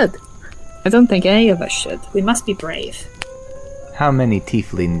think you should. I don't think any of us should. We must be brave. How many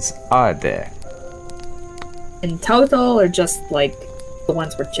tieflings are there? In total, or just, like, the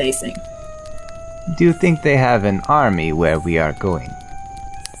ones we're chasing? Do you think they have an army where we are going?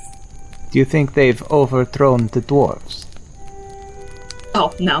 Do you think they've overthrown the dwarves?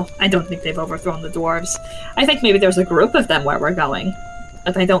 Oh, no. I don't think they've overthrown the dwarves. I think maybe there's a group of them where we're going.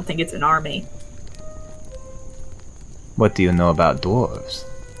 But I don't think it's an army. What do you know about dwarves?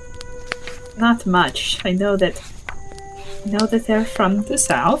 Not much. I know that they're from the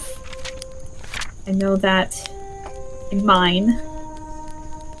south. I know that they mine.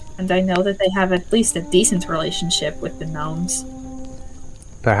 And I know that they have at least a decent relationship with the gnomes.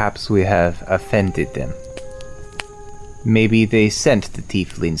 Perhaps we have offended them. Maybe they sent the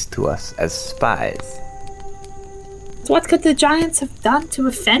tieflings to us as spies. So what could the giants have done to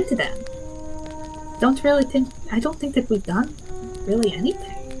offend them? I don't think that we've done really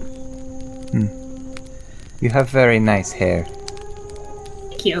anything. You have very nice hair.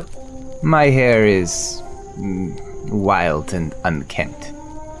 Thank you. My hair is wild and unkempt.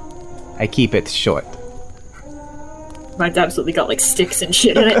 I keep it short. Mine's absolutely got like sticks and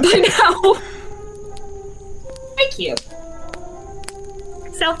shit in it by now. Thank you.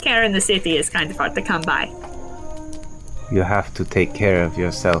 Self-care in the city is kind of hard to come by. You have to take care of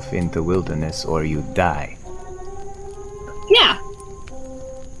yourself in the wilderness or you die. Yeah.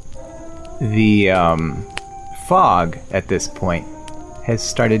 The fog at this point has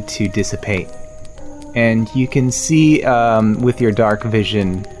started to dissipate. And you can see with your dark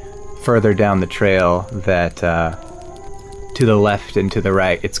vision further down the trail that to the left and to the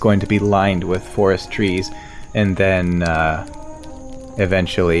right it's going to be lined with forest trees, and then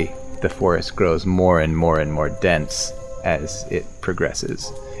eventually the forest grows more and more and more dense as it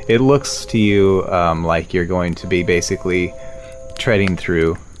progresses. It looks to you like you're going to be basically treading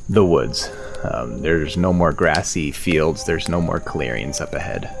through the woods. There's no more grassy fields, there's no more clearings up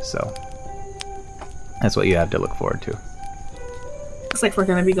ahead, so that's what you have to look forward to. Looks like we're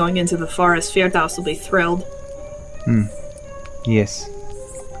going to be going into the forest. Fjordhouse will be thrilled. Yes.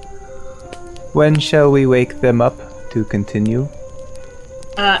 When shall we wake them up to continue?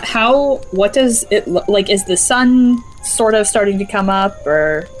 What does it look like? Is the sun sort of starting to come up,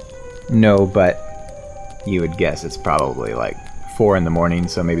 or? No, but you would guess it's probably like 4 a.m,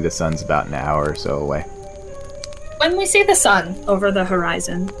 so maybe the sun's about an hour or so away. When we see the sun over the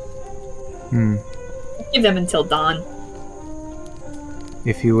horizon, give them until dawn.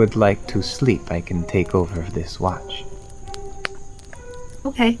 If you would like to sleep, I can take over this watch.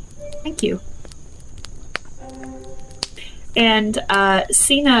 Okay, thank you. And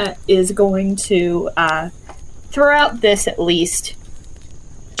Sina is going to, throughout this at least,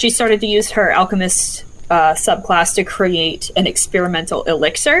 she started to use her alchemist subclass to create an experimental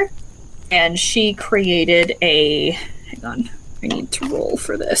elixir, and she created a... Hang on, I need to roll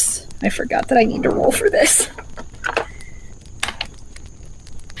for this. I forgot that I need to roll for this.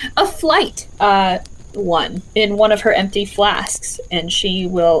 A flight one in one of her empty flasks, and she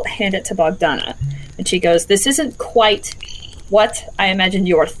will hand it to Bogdana. And she goes, "This isn't quite what I imagined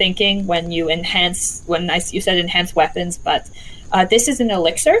you were thinking when you you said enhance weapons, but this is an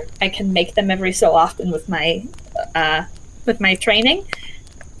elixir. I can make them every so often with my training.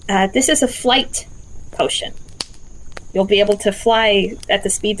 This is a flight potion. You'll be able to fly at the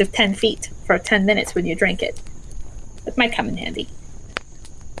speed of 10 feet for 10 minutes when you drink it. It might come in handy."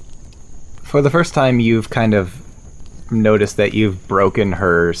 For the first time, you've kind of noticed that you've broken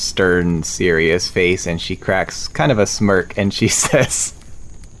her stern, serious face, and she cracks kind of a smirk, and she says,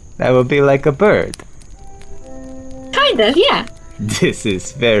 "That will be like a bird." Kind of, yeah. This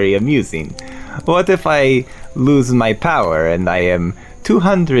is very amusing. What if I lose my power and I am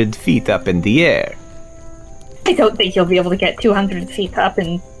 200 feet up in the air? I don't think you'll be able to get 200 feet up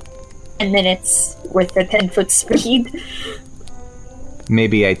in 10 minutes with a 10-foot speed.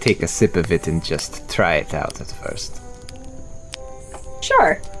 Maybe I take a sip of it and just try it out at first.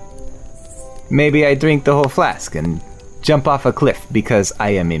 Sure. Maybe I drink the whole flask and jump off a cliff because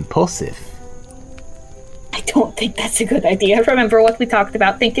I am impulsive. I don't think that's a good idea. Remember what we talked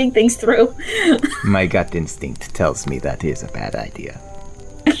about, thinking things through. My gut instinct tells me that is a bad idea.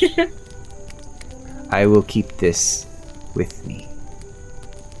 I will keep this with me.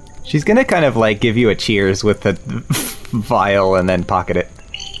 She's gonna kind of like give you a cheers with the vial and then pocket it.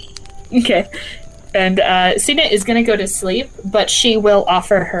 Okay. And Sina is going to go to sleep, but she will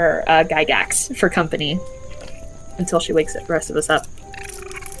offer her Gygax for company until she wakes the rest of us up.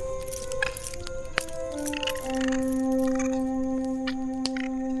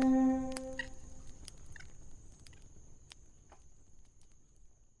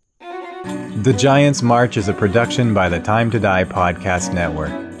 The Giants March is a production by the Time to Die Podcast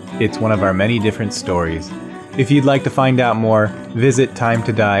Network. It's one of our many different stories. If you'd like to find out more, visit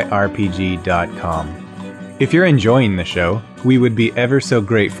timetodiерpg.com. If you're enjoying the show, we would be ever so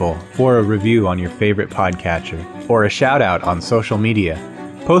grateful for a review on your favorite podcatcher, or a shout out on social media.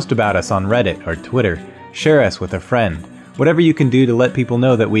 Post about us on Reddit or Twitter, share us with a friend, whatever you can do to let people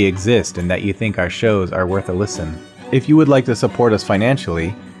know that we exist and that you think our shows are worth a listen. If you would like to support us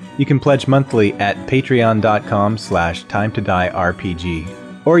financially, you can pledge monthly at patreon.com/timetodiерpg,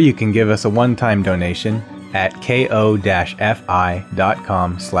 or you can give us a one-time donation at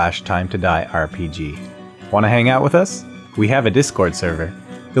ko-fi.com/timetodiерpg. Want to hang out with us? We have a Discord server.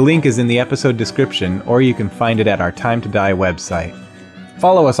 The link is in the episode description, or you can find it at our Time to Die website.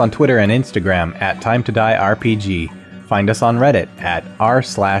 Follow us on Twitter and Instagram at timetodiерpg. Find us on Reddit at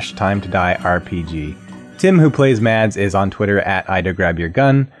r/timetodiерpg. Tim, who plays Mads, is on Twitter at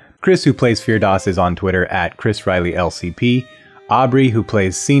IdaGrabYourGun. Chris, who plays Firdas, is on Twitter at ChrisRileyLCP. Aubrey, who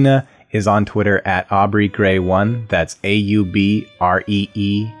plays Sina, is on Twitter at AubreyGray1. That's AubreeGray,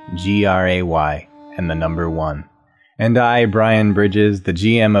 and the number 1. And I, Brian Bridges, the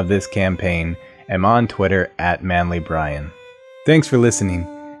GM of this campaign, am on Twitter at ManlyBrian. Thanks for listening,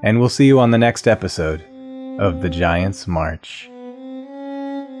 and we'll see you on the next episode of The Giants March.